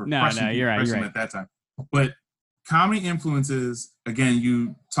for crushing you're right. at that time. But comedy influences, again,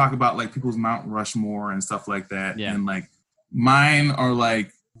 you talk about like people's Mount Rushmore and stuff like that. Yeah. And like mine are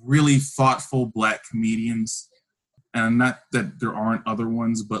like really thoughtful Black comedians. And not that there aren't other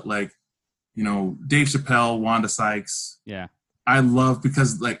ones, but like, Dave Chappelle, Wanda Sykes. Yeah. I love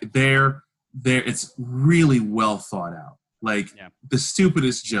because like they're it's really well thought out. Like the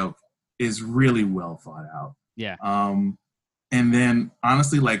stupidest joke is really well thought out. Yeah. And then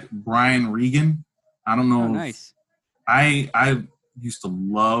honestly, like Brian Regan, I don't know. Oh, nice. I used to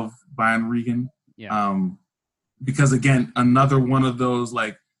love Brian Regan. Yeah. Because again, another one of those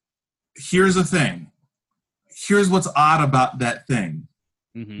like, here's the thing. Here's what's odd about that thing.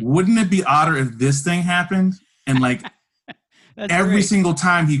 Mm-hmm. Wouldn't it be odder if this thing happened? And like every single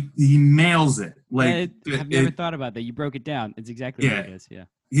time he nails it. Like I've never thought about that. You broke it down. It's exactly what it is. Yeah.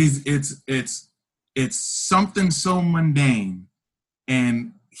 It's something so mundane,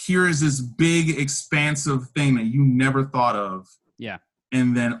 and here is this big expansive thing that you never thought of. Yeah.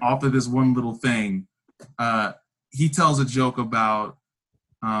 And then off of this one little thing, he tells a joke about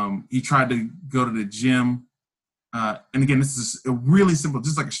he tried to go to the gym. And again, this is a really simple,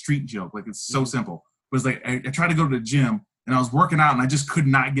 just like a street joke. Like, it's so simple. But it's like, I tried to go to the gym and I was working out and I just could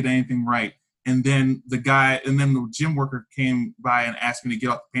not get anything right. And then the gym worker came by and asked me to get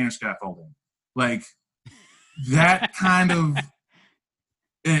off the painter scaffolding. Like, that kind of,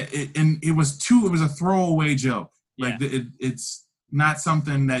 and it was a throwaway joke. Like, it's not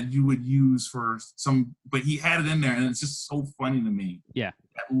something that you would use for but he had it in there and it's just so funny to me. Yeah.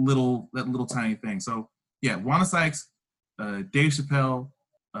 That little tiny thing. So yeah, Wanda Sykes, Dave Chappelle,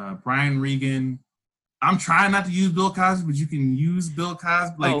 Brian Regan. I'm trying not to use Bill Cosby, but you can use Bill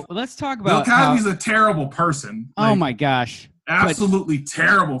Cosby. Like, let's talk about Bill Cosby's a terrible person. Oh my gosh. Absolutely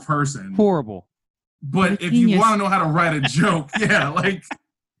terrible person. Horrible. But if you want to know how to write a joke,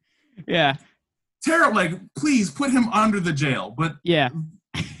 yeah. Terrible. Like, please put him under the jail. But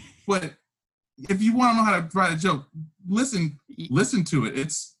but if you want to know how to write a joke, listen to it.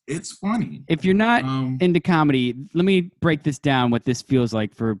 It's funny. If you're not into comedy, let me break this down. What this feels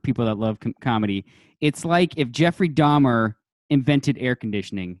like for people that love comedy. It's like if Jeffrey Dahmer invented air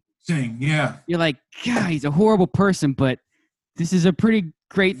conditioning. Sing, yeah. You're like, God, he's a horrible person, but this is a pretty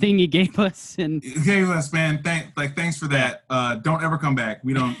great thing he gave us. And Hey, Les, man, thanks for that. Don't ever come back.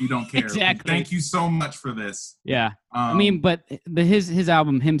 We don't care. Exactly. Thank you so much for this. Yeah. I mean, but his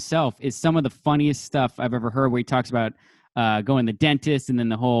album himself is some of the funniest stuff I've ever heard, where he talks about going to the dentist and then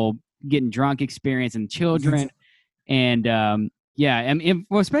the whole getting drunk experience and children. And yeah, I mean,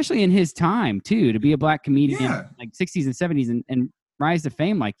 well, especially in his time too, to be a black comedian, like 60s and 70s and rise to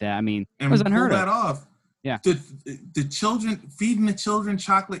fame like that. I mean, it was unheard of. Pull that off. Yeah. The children, feeding the children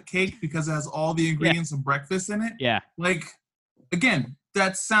chocolate cake because it has all the ingredients of breakfast in it. Yeah. Like, again,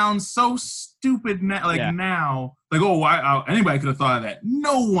 that sounds so stupid now. Now, like, oh, why anybody could have thought of that.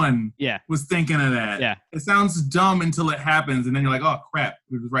 No one was thinking of that. Yeah. It sounds dumb until it happens, and then you're like, oh, crap,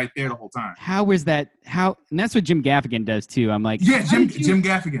 it was right there the whole time. How is that? And that's what Jim Gaffigan does, too. I'm like, yeah, Jim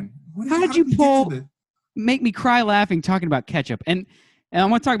Gaffigan. How did you make me cry laughing talking about ketchup? And I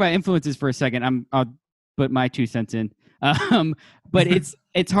want to talk about influences for a second. I'll put my 2 cents in. But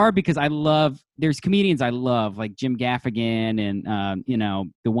it's hard because there's comedians I love, like Jim Gaffigan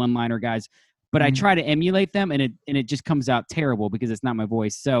and the one-liner guys, but I try to emulate them and it just comes out terrible because it's not my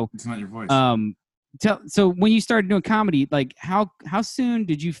voice. So it's not your voice. So when you started doing comedy, like how soon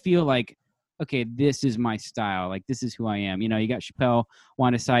did you feel like, okay, this is my style, like this is who I am? You got Chappelle,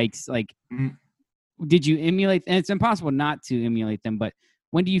 Wanda Sykes, like did you emulate? And it's impossible not to emulate them, but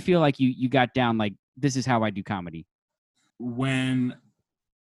when do you feel like you got down, like, this is how I do comedy? When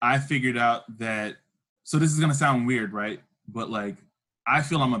I figured out that, so this is going to sound weird, right? But like, I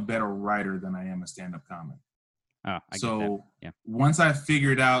feel I'm a better writer than I am a stand-up comic. Oh, I so get that. Yeah. Once I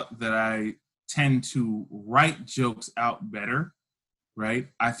figured out that I tend to write jokes out better, right?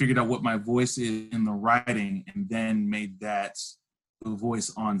 I figured out what my voice is in the writing and then made that the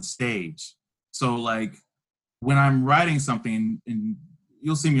voice on stage. So like, when I'm writing something, and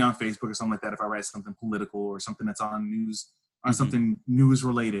you'll see me on Facebook or something like that if I write something political or something that's on news, on something news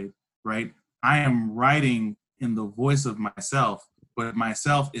related, right? I am writing in the voice of myself, but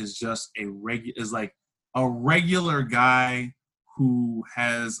myself is just is like a regular guy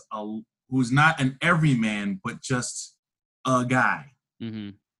who's not an everyman, but just a guy. Mm-hmm.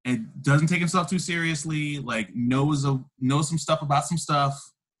 And doesn't take himself too seriously, like knows some stuff about some stuff,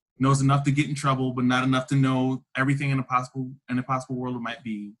 knows enough to get in trouble, but not enough to know everything in a possible world it might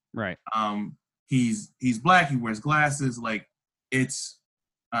be. Right. He's black. He wears glasses. Like, it's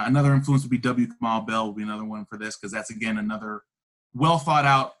another influence would be W. Kamau Bell would be another one for this, because that's again another well thought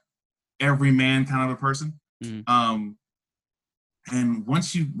out everyman kind of a person. Mm. And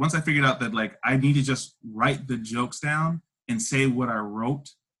once I figured out that like I need to just write the jokes down and say what I wrote,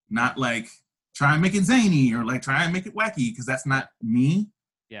 not like try and make it zany or like try and make it wacky, because that's not me.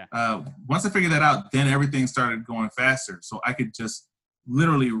 Yeah. Once I figured that out, then everything started going faster. So I could just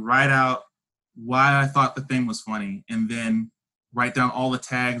literally write out why I thought the thing was funny, and then write down all the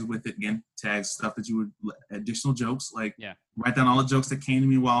tags with it. Again, tags, stuff that you would, additional jokes, like write down all the jokes that came to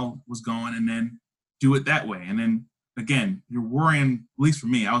me while it was going, and then do it that way. And then again, you're worrying, at least for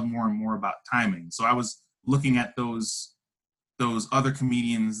me, I was more and more about timing. So I was looking at those other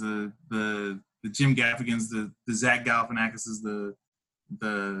comedians, the Jim Gaffigans, the Zach Galifianakises,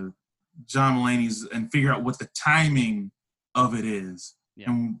 the John Mulaney's, and figure out what the timing of it is. Yeah.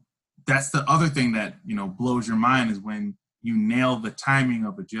 And that's the other thing that, blows your mind, is when you nail the timing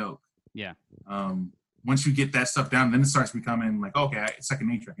of a joke. Yeah. Once you get that stuff down, then it starts becoming like, okay, it's second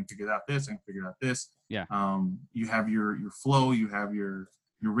nature. I can figure out this. I can figure out this. Yeah. You have your flow. You have your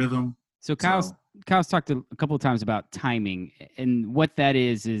rhythm. So Kyle's talked a couple of times about timing, and what that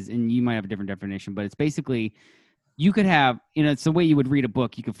is, and you might have a different definition, but it's basically, you could have, it's the way you would read a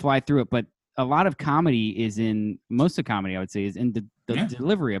book. You could fly through it, but a lot of comedy most of comedy, I would say, is in the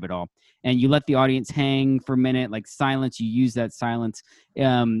delivery of it all. And you let the audience hang for a minute, like silence, you use that silence.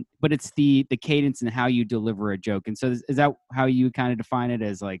 But it's the cadence and how you deliver a joke. And so is that how you kind of define it,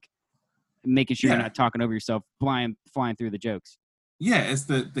 as like making sure you're not talking over yourself, flying through the jokes? Yeah, it's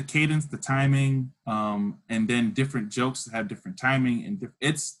the cadence, the timing, and then different jokes have different timing, and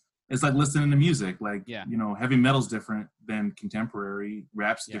it's like listening to music. Like, heavy metal's different than contemporary.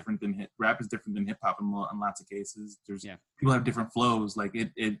 Rap's different than rap is different than hip hop in lots of cases. People have different flows. Like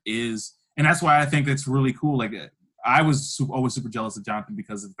it is, and that's why I think it's really cool. Like, I was always super jealous of Jonathan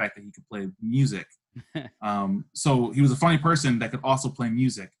because of the fact that he could play music. So he was a funny person that could also play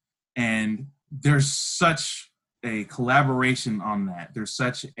music, and there's such a collaboration on that. There's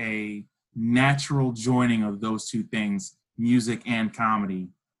such a natural joining of those two things, music and comedy,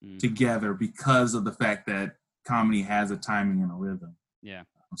 together, because of the fact that comedy has a timing and a rhythm. Yeah.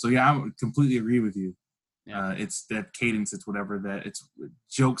 So I completely agree with you. It's that cadence. It's whatever that it's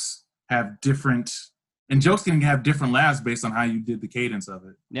jokes have different, and jokes can have different laughs based on how you did the cadence of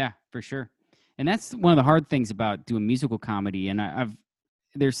it. Yeah, for sure. And that's one of the hard things about doing musical comedy. And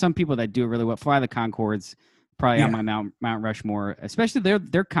there's some people that do it really well. Fly the Conchords, probably on my Mount Rushmore, especially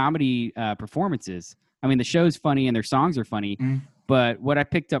their comedy performances. I mean, the show's funny and their songs are funny, but what I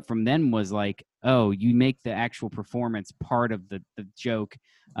picked up from them was like, oh, you make the actual performance part of the joke.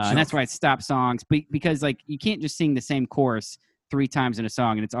 And that's why it's stop songs, because like you can't just sing the same chorus 3 times in a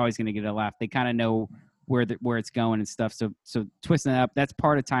song and it's always going to get a laugh. They kind of know where it's going and stuff. So twisting it up, that's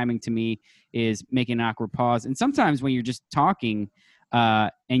part of timing to me, is making an awkward pause. And sometimes when you're just talking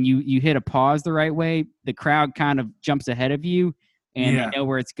and you hit a pause the right way, the crowd kind of jumps ahead of you and they know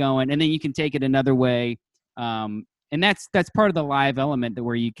where it's going, and then you can take it another way. And that's part of the live element, that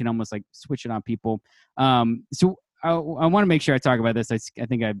where you can almost like switch it on people. So I want to make sure I talk about this. I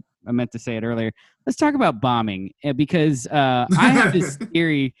think I meant to say it earlier. Let's talk about bombing, because I have this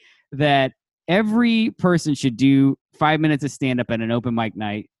theory that every person should do 5 minutes of stand-up at an open mic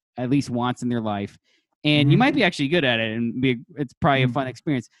night at least once in their life. And you might be actually good at it, and it's probably a fun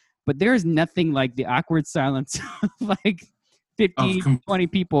experience. But there's nothing like the awkward silence of like 15, 20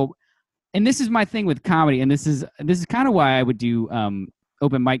 people. And this is my thing with comedy, and this is kind of why I would do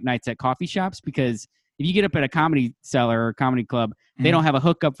open mic nights at coffee shops, because if you get up at a comedy cellar or comedy club, they don't have a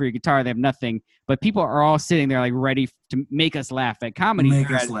hookup for your guitar. They have nothing. But people are all sitting there like ready to make us laugh. At comedy,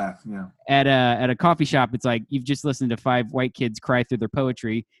 at a coffee shop, it's like you've just listened to 5 white kids cry through their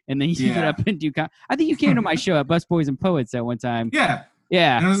poetry, and then you get up and do. I think you came to my show at Busboys and Poets at one time. Yeah.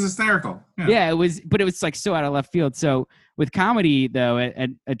 And it was hysterical. Yeah, it was, but it was like so out of left field. So with comedy, though, at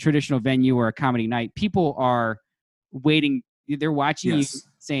a traditional venue or a comedy night, people are waiting. They're watching you,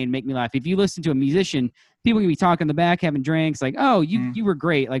 saying, make me laugh. If you listen to a musician, people can be talking in the back, having drinks, like, oh, you were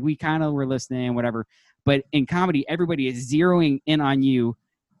great. Like, we kind of were listening, whatever. But in comedy, everybody is zeroing in on you,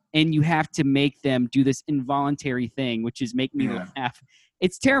 and you have to make them do this involuntary thing, which is make me laugh.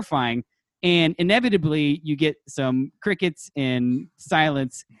 It's terrifying. And inevitably, you get some crickets and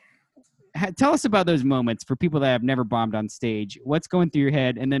silence. Tell us about those moments for people that have never bombed on stage. What's going through your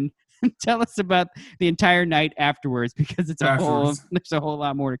head? And then tell us about the entire night afterwards, because there's a whole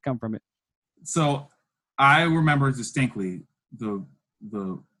lot more to come from it. So I remember distinctly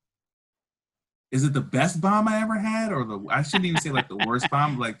is it the best bomb I ever had, or I shouldn't even say like the worst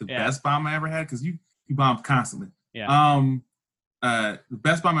bomb, like the best bomb I ever had, because you bombed constantly. The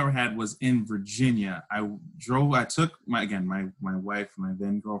best bomb I ever had was in Virginia. I took my wife, my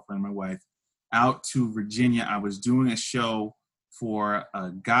then girlfriend, my wife, out to Virginia. I was doing a show for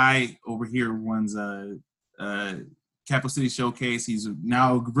a guy over here who runs a Capital City Showcase. He's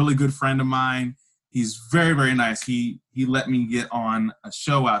now a really good friend of mine. He's very, very nice. He let me get on a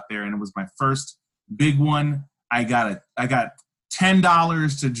show out there, and it was my first big one. I got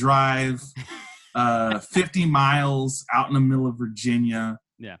 $10 to drive 50 miles out in the middle of Virginia.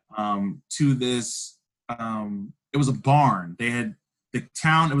 To this. It was a barn. They had the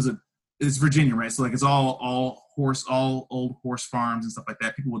town. It's Virginia, right? So like it's all old horse farms and stuff like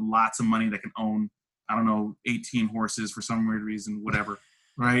that. People with lots of money that can own, I don't know, 18 horses for some weird reason, whatever,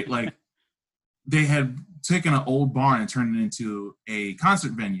 right? Like they had taken an old barn and turned it into a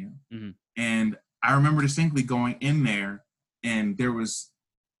concert venue. And I remember distinctly going in there, and there was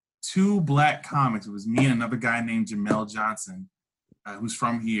 2 black comics. It was me and another guy named Jamel Johnson, who's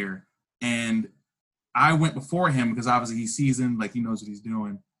from here. And I went before him because obviously he's seasoned, like he knows what he's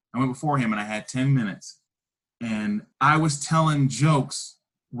doing. I went before him, and I had 10 minutes. And I was telling jokes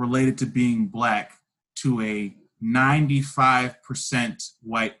related to being black to a 95%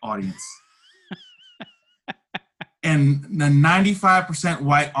 white audience. And the 95%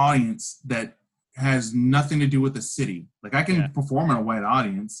 white audience that has nothing to do with the city. Like I can perform in a white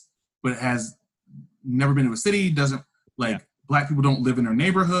audience, but it has never been to a city, doesn't like black people don't live in their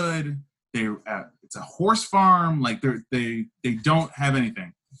neighborhood. It's a horse farm. Like they don't have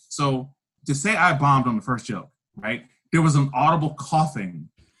anything. So to say I bombed on the first joke, right? There was an audible coughing,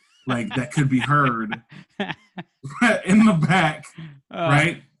 like that could be heard in the back,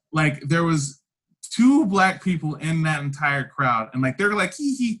 right? Like there was 2 black people in that entire crowd, and like they're like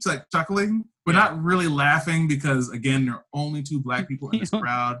hee like chuckling, but not really laughing because again, there are only 2 black people in this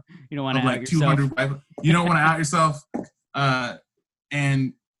crowd. You don't want to like 200. You don't want to out yourself,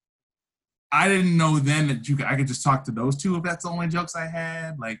 and I didn't know then that I could just talk to those 2 if that's the only jokes I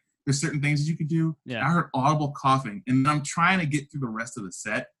had. Like there's certain things that you could do. I heard audible coughing, and I'm trying to get through the rest of the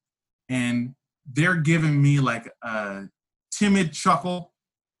set, and they're giving me like a timid chuckle,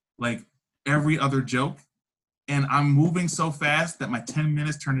 like every other joke. and I'm moving so fast that my 10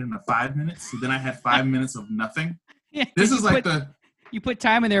 minutes turned into 5 minutes. So then I had 5 minutes of nothing. Yeah, This is like you put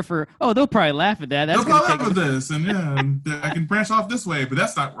time in there for, they'll probably laugh at that. That's they'll gonna probably take laugh at this, and I can branch off this way, but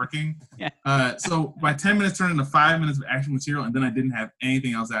that's not working. Yeah. So my 10 minutes turned into 5 minutes of action material, and then I didn't have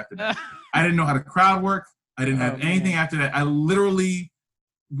anything else after that. I didn't know how to crowd work. I didn't have anything after that. I literally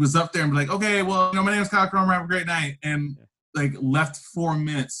was up there and be like, okay, well, my name is Kyle Cromer. Have a great night, and like left 4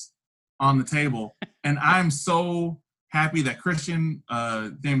 minutes on the table. And I'm so happy that Christian,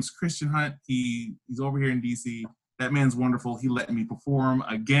 name's Christian Hunt. He's over here in DC. That man's wonderful. He let me perform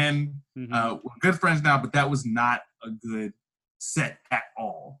again. Mm-hmm. We're good friends now, but that was not a good set at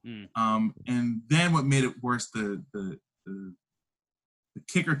all. And then what made it worse, the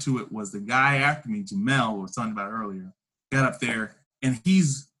kicker to it was the guy after me, Jamel, we were talking about earlier, got up there and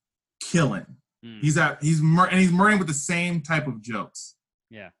he's killing. He's murdering with the same type of jokes.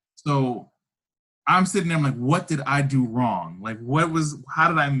 Yeah. So I'm sitting there, I'm like, what did I do wrong? Like, how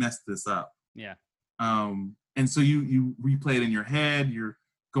did I mess this up? Yeah. And so you replay it in your head, you're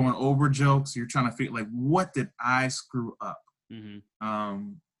going over jokes, you're trying to figure, like, what did I screw up?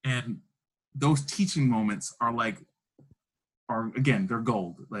 And those teaching moments are again, they're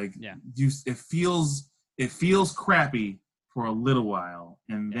gold. Like, it feels crappy for a little while.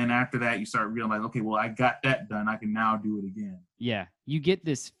 And then after that, you start realizing, okay, well, I got that done. I can now do it again. Yeah. You get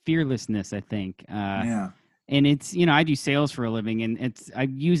this fearlessness, I think. And it's, I do sales for a living, and I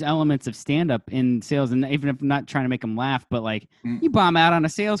use elements of stand-up in sales, and even if I'm not trying to make them laugh, but like you bomb out on a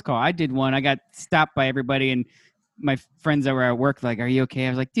sales call. I did one. I got stopped by everybody, and my friends that were at work like, "Are you okay?" I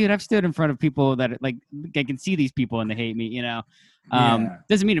was like, "Dude, I've stood in front of people that like I can see these people and they hate me."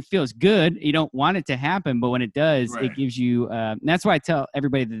 Doesn't mean it feels good. You don't want it to happen, but when it does, it gives you. And that's why I tell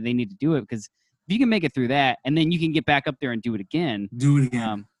everybody that they need to do it, because if you can make it through that, and then you can get back up there and do it again.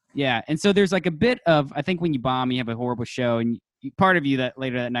 Yeah, and so there's like a bit of, I think when you bomb, you have a horrible show, and part of you that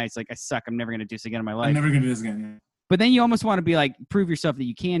later that night is like, I suck, I'm never going to do this again in my life. I'm never going to do this again. Yeah. But then you almost want to be like, prove yourself that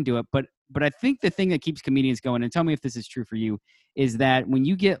you can do it. But I think the thing that keeps comedians going, and tell me if this is true for you, is that when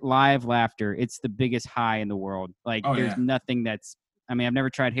you get live laughter, it's the biggest high in the world. Like, there's nothing that's, I've never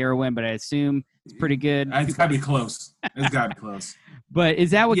tried heroin, but I assume it's pretty good. It's got to be close. It's got to be close. But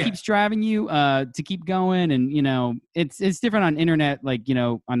is that what keeps driving you to keep going? And, it's different on internet. Like,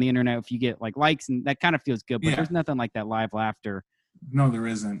 on the internet, if you get like likes, and that kind of feels good, but there's nothing like that live laughter. No, there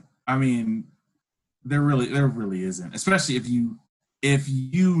isn't. There really isn't. Especially if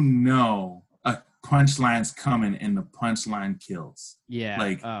you know a punchline's coming and the punchline kills. Yeah.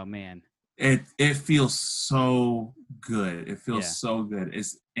 Like, oh man. It feels so good. It feels so good.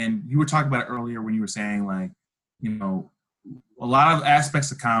 And you were talking about it earlier when you were saying, like, a lot of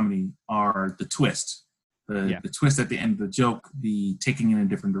aspects of comedy are the twist, the twist at the end of the joke, the taking in a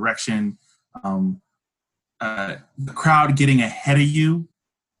different direction, the crowd getting ahead of you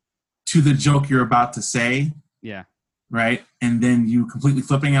to the joke you're about to say. Yeah. Right. And then you completely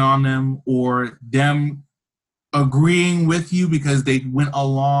flipping it on them, or them agreeing with you because they went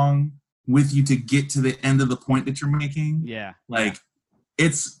along with you to get to the end of the point that you're making. Yeah. Like,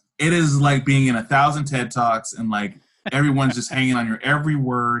 it is like being in 1,000 TED Talks, and like everyone's just hanging on your every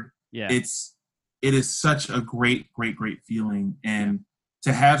word. Yeah. It is such a great feeling. And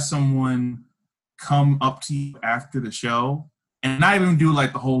to have someone come up to you after the show and not even do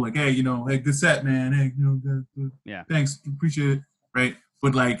like the whole, like, hey, hey, good set, man. Hey, thanks. Appreciate it. Right.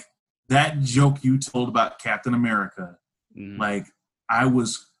 But like that joke you told about Captain America, like I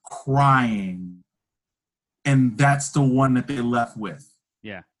was crying, and that's the one that they left with.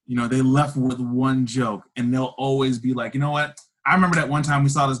 Yeah. They left with one joke, and they'll always be like, you know what? I remember that one time we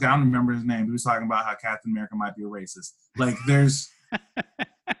saw this guy. I don't remember his name. He was talking about how Captain America might be a racist. Like, there's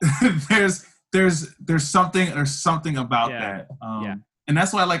there's something about that. And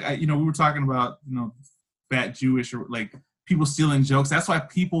that's why, like, we were talking about, fat Jewish, or like people stealing jokes. That's why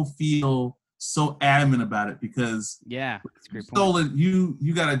people feel so adamant about it, because that's a great point. Stolen,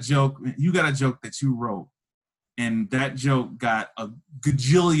 you got a joke that you wrote, and that joke got a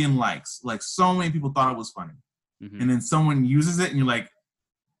gajillion likes. Like, so many people thought it was funny. And then someone uses it, and you're like,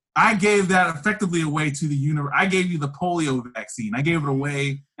 I gave that effectively away to the universe. I gave you the polio vaccine. I gave it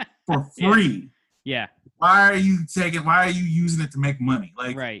away for free. Yeah. Why are you using it to make money?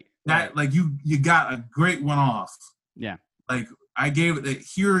 Like, like you got a great one off. Yeah. Like, I gave it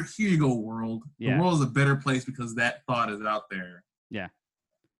here you go, world. The world is a better place because that thought is out there. Yeah.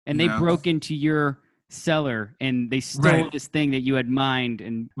 And they broke into your cellar and they stole this thing that you had mined,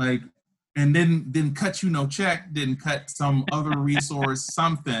 and like, and didn't cut you no check, didn't cut some other resource,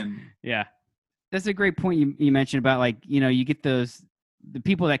 something. Yeah. That's a great point you mentioned about, like, you get those the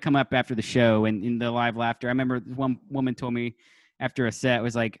people that come up after the show and in the live laughter. I remember one woman told me after a set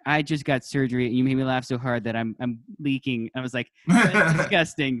was like, I just got surgery. You made me laugh so hard that I'm leaking. I was like, that's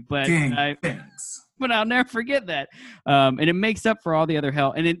disgusting, but King, thanks. but I'll never forget that. And it makes up for all the other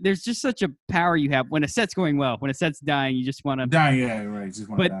hell. And there's just such a power you have when a set's going well. When a set's dying, you just want to die. Yeah, right. Just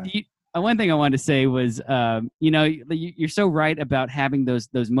want to die. One thing I wanted to say was, you're so right about having those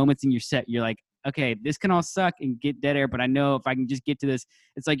moments in your set. You're like, okay, this can all suck and get dead air, but I know if I can just get to this,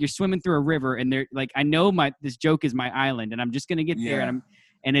 it's like you're swimming through a river, and they're like, I know this joke is my island, and I'm just gonna get there,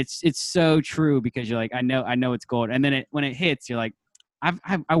 and it's so true because you're like, I know it's gold, and then when it hits, you're like,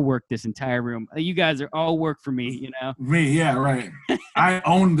 I worked this entire room. You guys are all work for me, you know. Me, yeah, right. I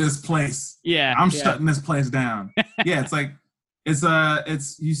own this place. Yeah, I'm shutting this place down. Yeah, it's like.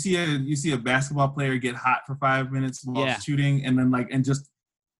 It's you see a basketball player get hot for 5 minutes while shooting, and then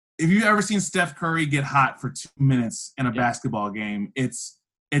if you've ever seen Steph Curry get hot for 2 minutes in a basketball game, it's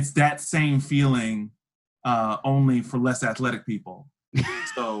that same feeling, only for less athletic people.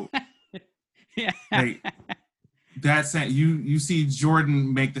 So that's it. You see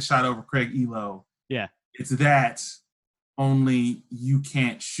Jordan make the shot over Craig Elo. Yeah, it's that. Only you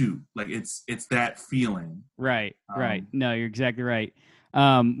can't shoot. Like it's that feeling. Right. No, you're exactly right.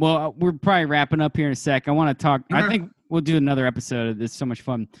 Well, we're probably wrapping up here in a sec. I want to talk. I think we'll do another episode of this. So much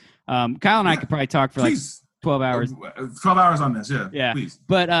fun. Kyle and I could probably talk for 12 hours. 12 hours on this. Yeah. Please.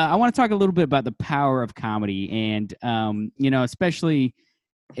 But I want to talk a little bit about the power of comedy, and especially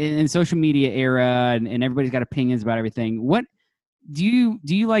in social media era, and everybody's got opinions about everything. What do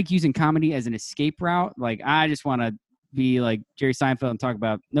you like using comedy as an escape route? Like, I just want to be like Jerry Seinfeld and talk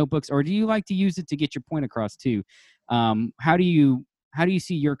about Notebooks, or do you like to use it to get your point across too? How do you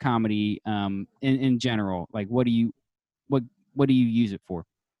see your comedy in general? Like, what do you use it for?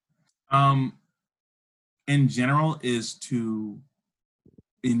 In general is to,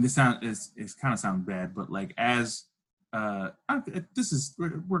 and this it's kind of sounds bad, but like we're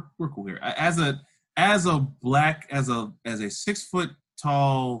cool here. As a 6 foot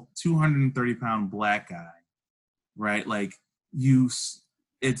tall, 230 pound black guy. Right, like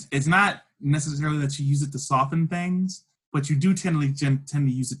it's not necessarily that you use it to soften things, but you do tend to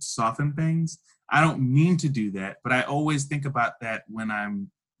use it to soften things. I don't mean to do that, but I always think about that when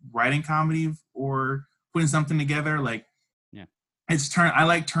I'm writing comedy or putting something together. Like, I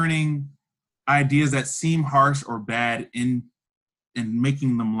like turning ideas that seem harsh or bad and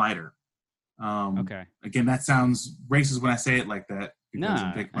making them lighter. Okay. Again, that sounds racist when I say it like that. Because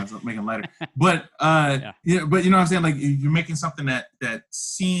I'm making lighter, but but you know what I'm saying. Like, you're making something that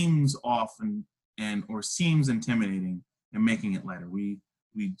seems off or seems intimidating and making it lighter. We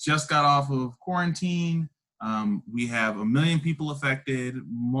just got off of quarantine. We have 1 million people affected.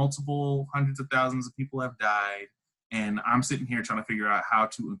 Multiple hundreds of thousands of people have died, and I'm sitting here trying to figure out how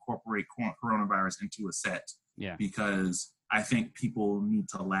to incorporate coronavirus into a set. Yeah. Because I think people need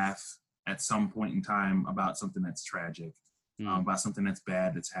to laugh at some point in time about something that's tragic. About something that's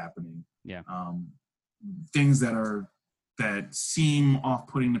bad that's happening. Yeah. Things that seem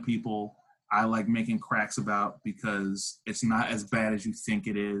off-putting to people, I like making cracks about because it's not as bad as you think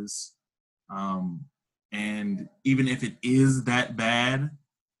it is. And even if it is that bad,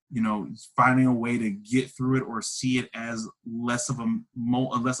 finding a way to get through it or see it as less of a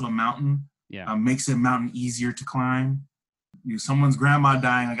mountain, makes a mountain easier to climb. Someone's grandma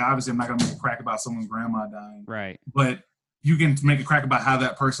dying, like, obviously I'm not gonna make a crack about someone's grandma dying. Right. But you can make a crack about how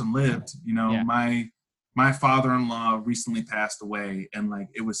that person lived. My father-in-law recently passed away, and like,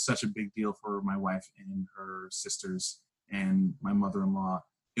 it was such a big deal for my wife and her sisters and my mother-in-law.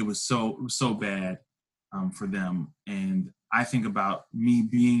 It was so bad for them. And I think about me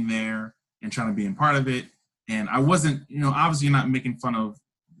being there and trying to be a part of it. And I wasn't, obviously not making fun of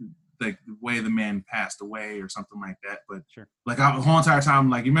like the way the man passed away or something like that. But sure. Like, the whole entire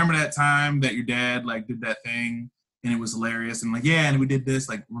time, like, you remember that time that your dad like did that thing? And it was hilarious. And like, and we did this,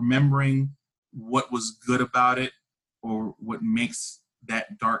 like, remembering what was good about it or what makes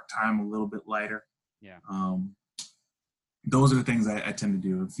that dark time a little bit lighter. Yeah. Those are the things I tend to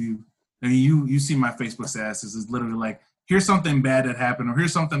do. You see my Facebook status is literally like, here's something bad that happened, or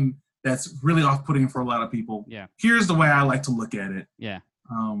here's something that's really off-putting for a lot of people. Yeah. Here's the way I like to look at it. Yeah.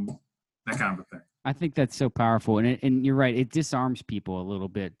 That kind of a thing. I think that's so powerful. And you're right. It disarms people a little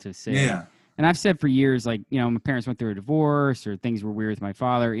bit to say, yeah. And I've said for years, like, my parents went through a divorce or things were weird with my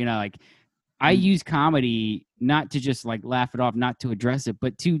father, like, I use comedy not to just like laugh it off, not to address it,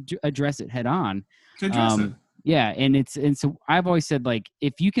 but to address it head on. To address it. Yeah. And so I've always said, like,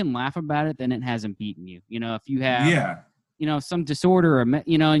 if you can laugh about it, then it hasn't beaten you. If you have, some disorder or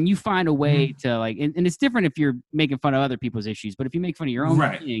and you find a way to like, and it's different if you're making fun of other people's issues, but if you make fun of your own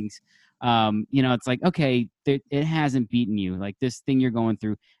things, it's like, okay, it hasn't beaten you, like this thing you're going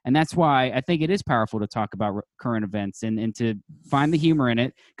through. And that's why I think it is powerful to talk about current events and to find the humor in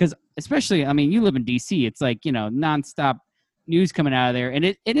it. Because especially, I mean, you live in DC, it's like, nonstop news coming out of there.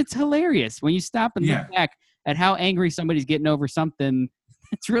 And it's hilarious when you stop and look back at how angry somebody's getting over something.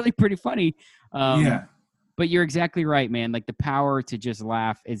 It's really pretty funny. But you're exactly right, man. Like the power to just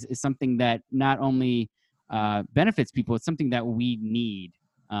laugh is something that not only benefits people, it's something that we need.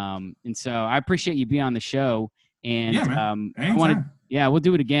 And so I appreciate you being on the show. And we'll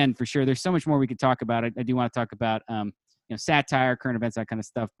do it again for sure. There's so much more we could talk about. I do want to talk about satire, current events, that kind of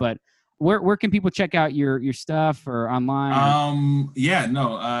stuff. But where can people check out your stuff or online? Follow me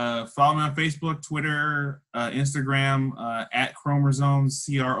on Facebook, Twitter, Instagram, at Chromerzomes,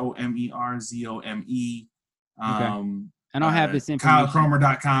 CROMERZOME. Okay. And I'll have this information.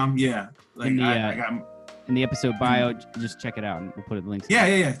 KyleCromer.com. Yeah. Like I got in the episode bio, just check it out and we'll put the links.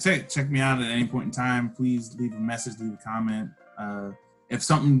 Yeah. Check me out at any point in time. Please leave a message, leave a comment. If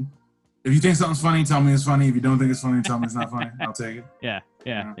you think something's funny, tell me it's funny. If you don't think it's funny, tell me it's not funny. I'll take it. Yeah.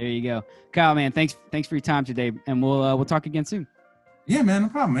 There you go. Kyle, man, thanks for your time today, and we'll talk again soon. Yeah, man, no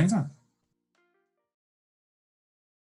problem. Anytime.